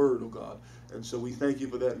are the word, oh God. And so we thank you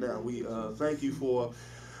for that now. We thank you for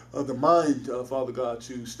the mind, Father God,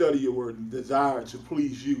 to study your word and desire to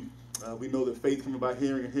please you. We know that faith comes by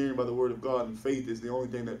hearing and hearing by the word of God, and faith is the only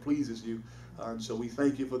thing that pleases you. And so we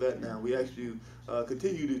thank you for that now. We ask you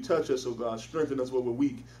continue to touch us, oh God, strengthen us where we're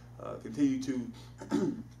weak. Continue to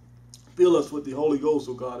fill us with the Holy Ghost,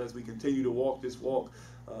 oh God, as we continue to walk this walk.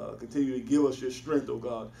 Continue to give us your strength, oh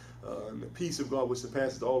God, and the peace of God which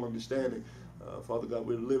surpasses all understanding. Father God,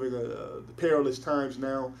 we're living perilous times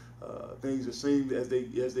now. Things are seem as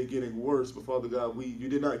they're getting worse. But Father God, you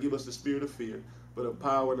did not give us the spirit of fear, but of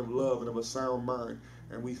power and of love and of a sound mind.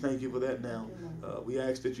 And we thank you for that now. We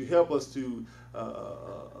ask that you help us to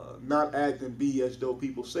not act and be as though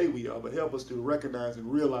people say we are, but help us to recognize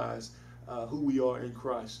and realize who we are in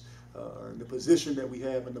Christ, and the position that we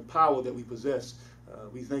have and the power that we possess.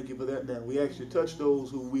 We thank you for that now. We actually touch those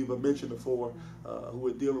who we've mentioned before, who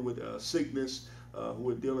are dealing with sickness, who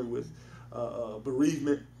are dealing with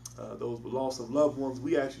bereavement, those loss of loved ones.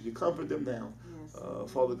 We ask you to comfort them now.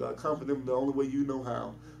 Father God, comfort them the only way you know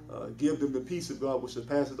how. Give them the peace of God which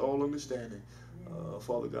surpasses all understanding.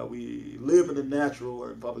 Father God, we live in the natural,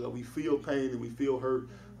 and Father God, we feel pain and we feel hurt.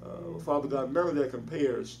 Father God, none of that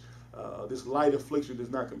compares. This light affliction does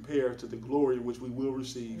not compare to the glory which we will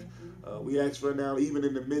receive. We ask right now, even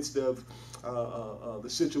in the midst of the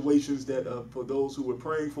situations that for those who we're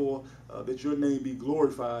praying for, that your name be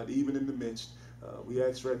glorified even in the midst. We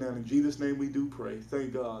ask right now in Jesus' name we do pray.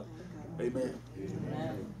 Thank God. Amen.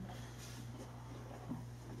 Amen.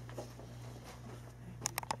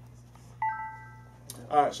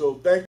 All right, so thank you.